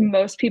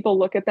most people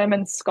look at them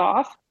and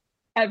scoff.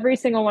 Every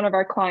single one of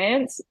our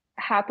clients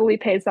happily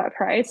pays that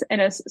price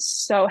and is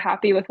so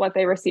happy with what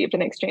they received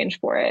in exchange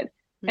for it.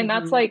 And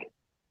that's Mhm. like,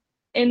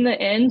 in the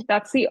end,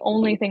 that's the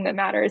only thing that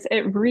matters.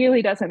 It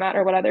really doesn't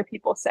matter what other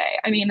people say.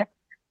 I mean,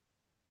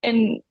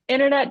 in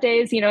internet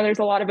days, there's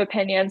a lot of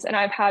opinions, and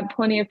I've had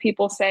plenty of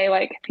people say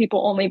like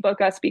people only book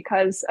us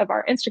because of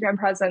our Instagram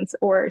presence,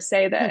 or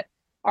say that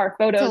our It's a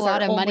photos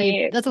lot are of money.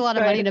 only That's a lot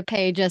of money good. to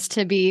pay just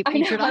to be I know,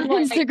 featured on I'm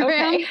like,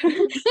 Instagram.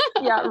 okay.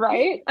 Yeah,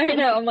 right. I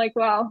know. I'm like,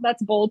 wow,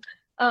 that's bold.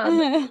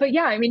 But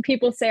yeah, I mean,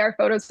 people say our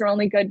photos are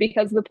only good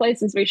because of the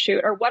places we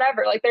shoot or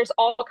whatever. Like there's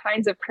all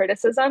kinds of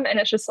criticism. And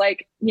it's just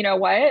like, you know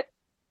what?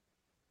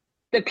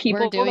 The We're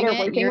people that doing are it.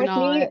 working You're with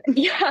me, not.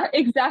 yeah,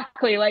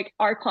 exactly. Like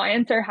our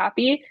clients are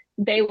happy.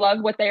 They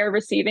love what they are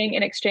receiving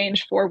in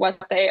exchange for what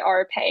they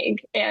are paying.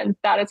 And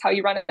that is how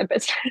you run a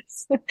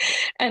business.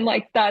 And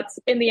like that's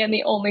in the end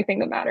the only thing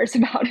that matters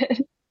about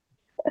it.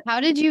 How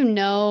did you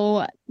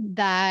know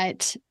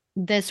that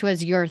this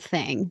was your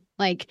thing?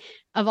 Like,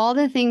 of all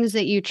the things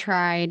that you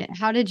tried,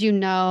 how did you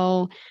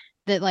know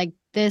that, like,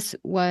 this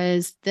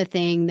was the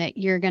thing that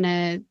you're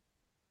gonna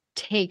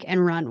take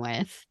and run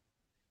with?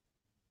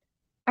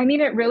 I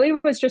mean, it really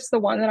was just the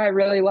one that I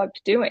really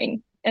loved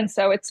doing. And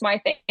so it's my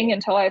thing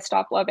until I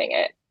stop loving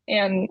it.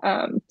 And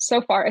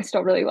so far, I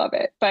still really love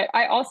it. But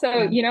I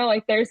also, Yeah.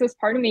 like there's this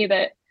part of me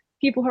that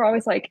people are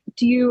always like,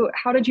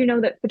 how did you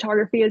know that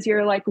photography is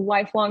your like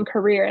lifelong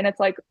career? And it's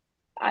like,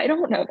 I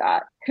don't know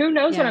that. Who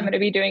knows what I'm Yeah. going to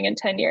be doing in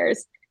 10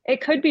 years? It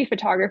could be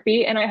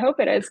photography, and I hope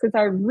it is because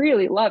I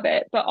really love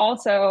it. But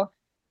also,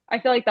 I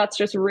feel like that's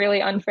just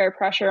really unfair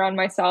pressure on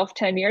myself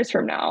 10 years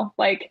from now.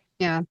 Like,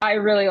 Yeah. I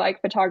really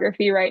like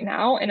photography right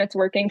now and it's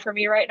working for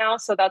me right now.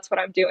 So that's what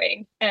I'm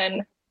doing.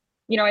 And,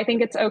 I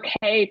think it's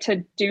okay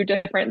to do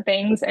different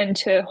things and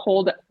to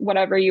hold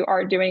whatever you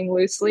are doing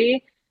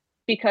loosely,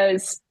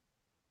 because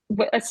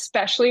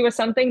especially with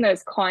something that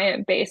is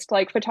client based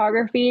like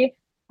photography,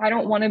 I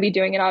don't want to be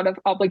doing it out of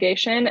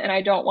obligation and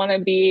I don't want to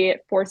be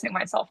forcing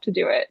myself to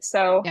do it.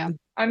 So Yeah.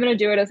 I'm going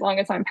to do it as long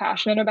as I'm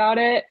passionate about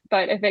it.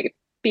 But if it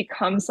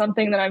becomes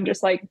something that I'm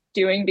just like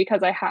doing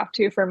because I have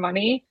to for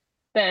money,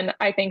 then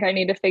I think I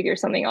need to figure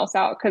something else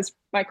out because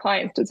my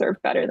clients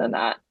deserve better than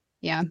that.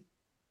 Yeah.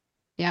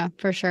 Yeah,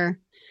 for sure.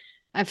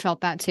 I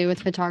felt that too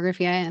with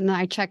photography. And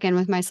I check in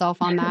with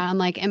myself on that. I'm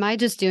like, am I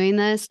just doing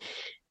this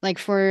like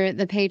for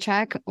the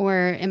paycheck,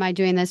 or am I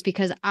doing this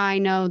because I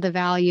know the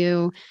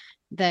value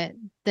that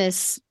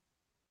this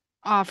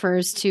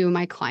offers to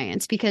my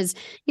clients? Because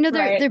they're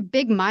Right.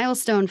 big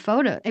milestone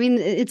photo. I mean,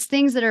 it's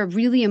things that are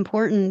really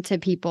important to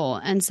people.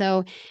 And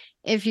so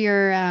if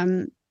you're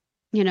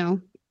you know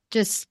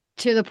just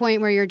to the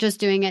point where you're just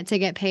doing it to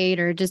get paid,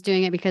 or just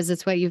doing it because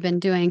it's what you've been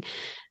doing,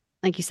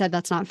 like you said,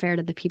 that's not fair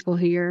to the people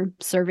who you're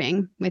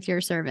serving with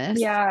your service.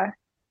 Yeah,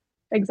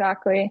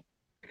 exactly.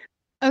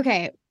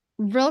 Okay,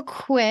 real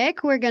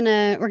quick, we're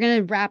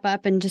gonna wrap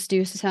up and just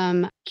do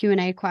some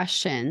Q&A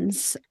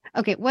questions.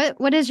 Okay,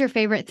 what is your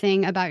favorite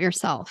thing about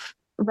yourself?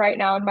 Right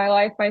now in my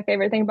life, my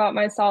favorite thing about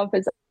myself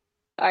is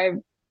I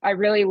I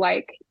really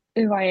like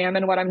who I am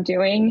and what I'm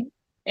doing.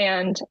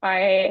 And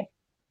I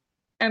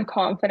am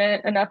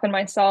confident enough in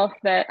myself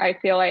that I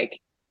feel like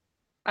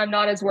I'm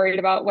not as worried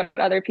about what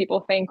other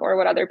people think or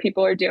what other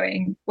people are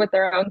doing with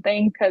their own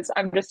thing, because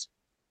I'm just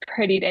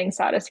pretty dang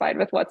satisfied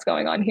with what's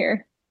going on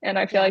here. And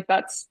I feel Yeah. like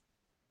that's,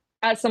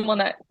 as someone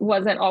that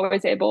wasn't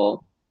always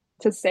able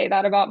to say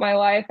that about my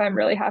life, I'm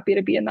really happy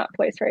to be in that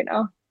place right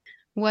now.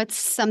 What's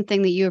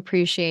something that you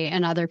appreciate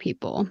in other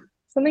people?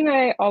 Something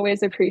I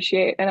always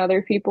appreciate in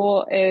other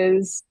people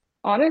is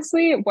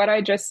honestly what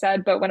I just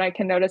said, but when I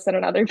can notice it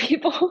in other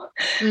people,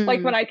 like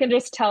Mm, when I can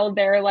just tell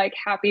they're like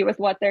happy with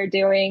what they're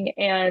doing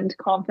and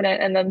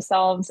confident in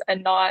themselves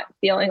and not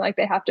feeling like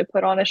they have to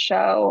put on a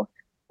show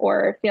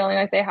or feeling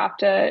like they have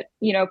to,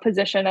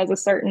 position as a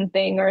certain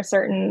thing or a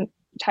certain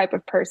type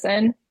of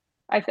person.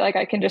 I feel like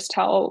I can just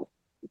tell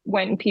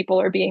when people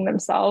are being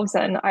themselves.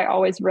 And I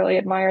always really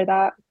admire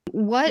that.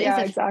 What is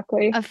Yeah,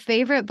 exactly. a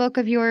favorite book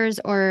of yours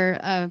or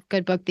a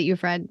good book that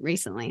you've read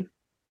recently?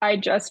 I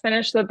just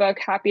finished the book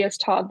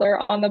Happiest Toddler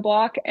on the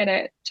Block, and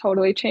it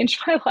totally changed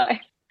my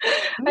life.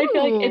 I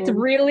feel like it's Ooh.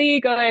 really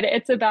good.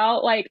 It's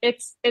about like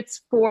it's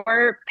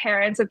for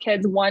parents of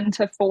kids 1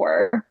 to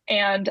 4,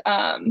 and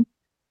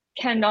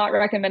cannot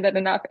recommend it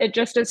enough. It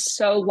just is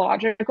so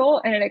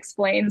logical, and it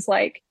explains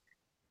like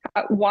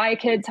why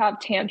kids have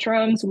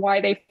tantrums, why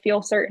they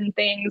feel certain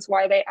things,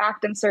 why they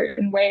act in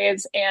certain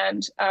ways,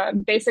 and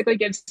basically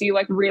gives you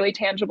like really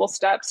tangible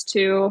steps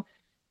to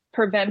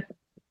prevent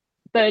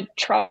the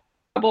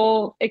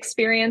trouble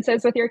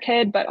experiences with your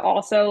kid, but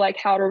also like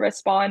how to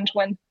respond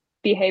when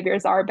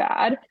behaviors are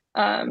bad.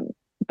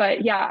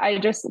 But yeah, I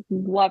just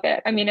love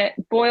it. I mean, it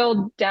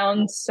boiled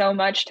down so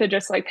much to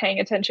just like paying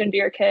attention to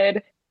your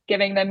kid,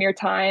 giving them your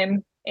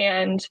time,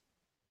 and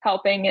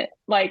helping it,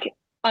 like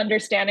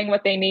understanding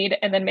what they need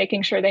and then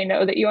making sure they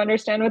know that you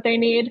understand what they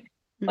need.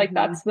 Like Hmm.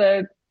 that's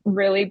the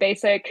really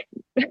basic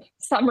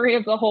summary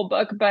of the whole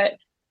book, but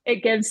it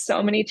gives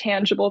so many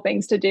tangible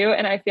things to do.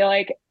 And I feel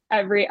like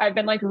I've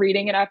been like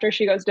reading it after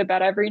she goes to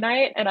bed every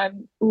night. And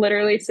I'm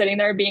literally sitting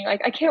there being like,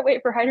 I can't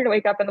wait for Hyder to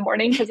wake up in the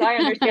morning because I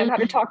understand how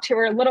to talk to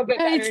her a little bit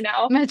better Right.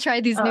 now. I'm gonna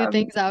try these new Um,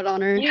 things out on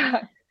her.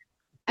 yeah,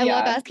 I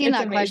love yeah, asking it's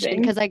that question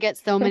amazing. because I get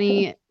so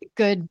many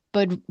good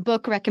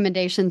book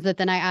recommendations that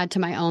then I add to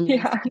my own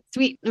list. Yeah,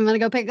 Sweet, I'm gonna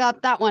go pick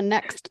up that one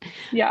next.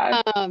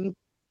 yeah, Um,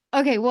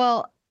 okay,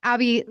 well,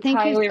 Abby,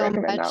 highly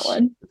recommend that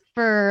one.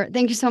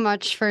 thank you so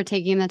much for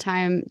taking the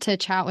time to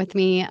chat with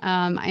me.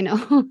 I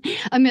know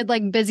amid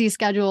like busy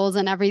schedules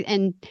and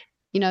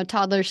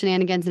toddler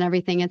shenanigans and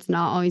everything, it's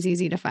not always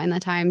easy to find the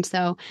time.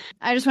 So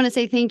I just want to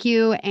say thank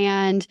you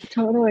and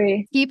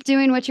Totally. keep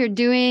doing what you're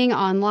doing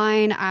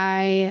online.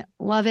 I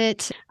love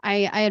it.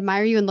 I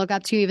admire you and look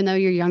up to you, even though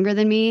you're younger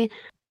than me.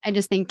 I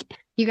just think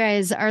you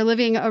guys are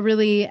living a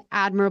really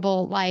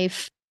admirable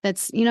life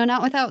that's,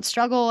 not without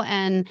struggle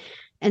and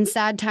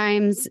sad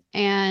times.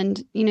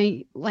 And,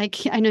 like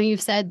I know you've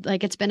said,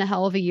 like it's been a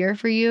hell of a year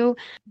for you,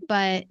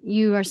 but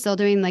you are still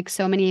doing like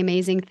so many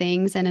amazing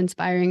things and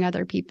inspiring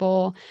other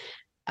people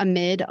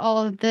amid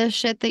all of the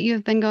shit that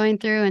you've been going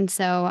through. And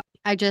so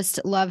I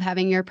just love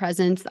having your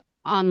presence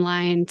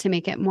online to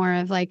make it more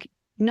of like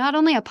not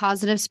only a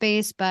positive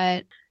space,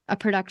 but a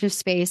productive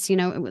space.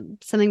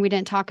 Something we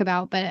didn't talk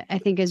about, but I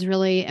think is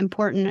really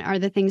important are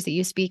the things that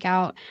you speak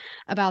out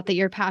about that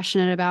you're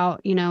passionate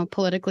about,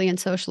 politically and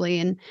socially.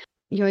 And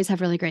you always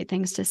have really great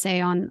things to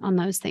say on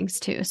those things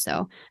too.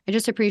 So I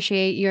just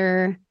appreciate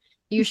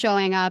you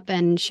showing up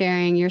and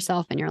sharing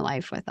yourself and your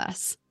life with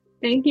us.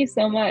 Thank you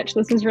so much.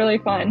 This is really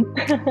fun.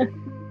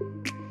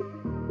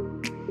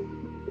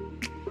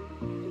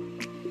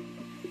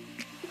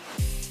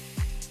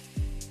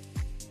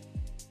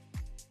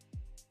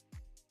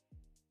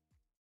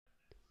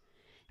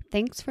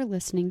 Thanks for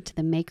listening to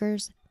the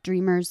Makers,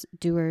 Dreamers,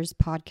 Doers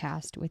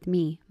podcast with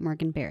me,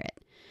 Morgan Barrett.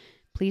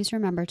 Please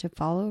remember to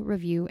follow,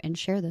 review, and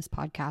share this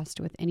podcast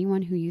with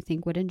anyone who you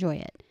think would enjoy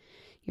it.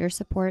 Your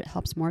support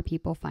helps more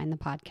people find the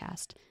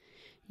podcast.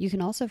 You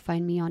can also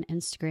find me on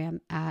Instagram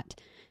at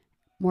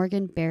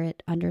Morgan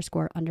Barrett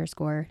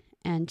 __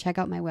 and check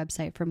out my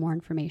website for more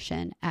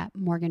information at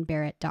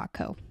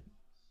morganbarrett.co.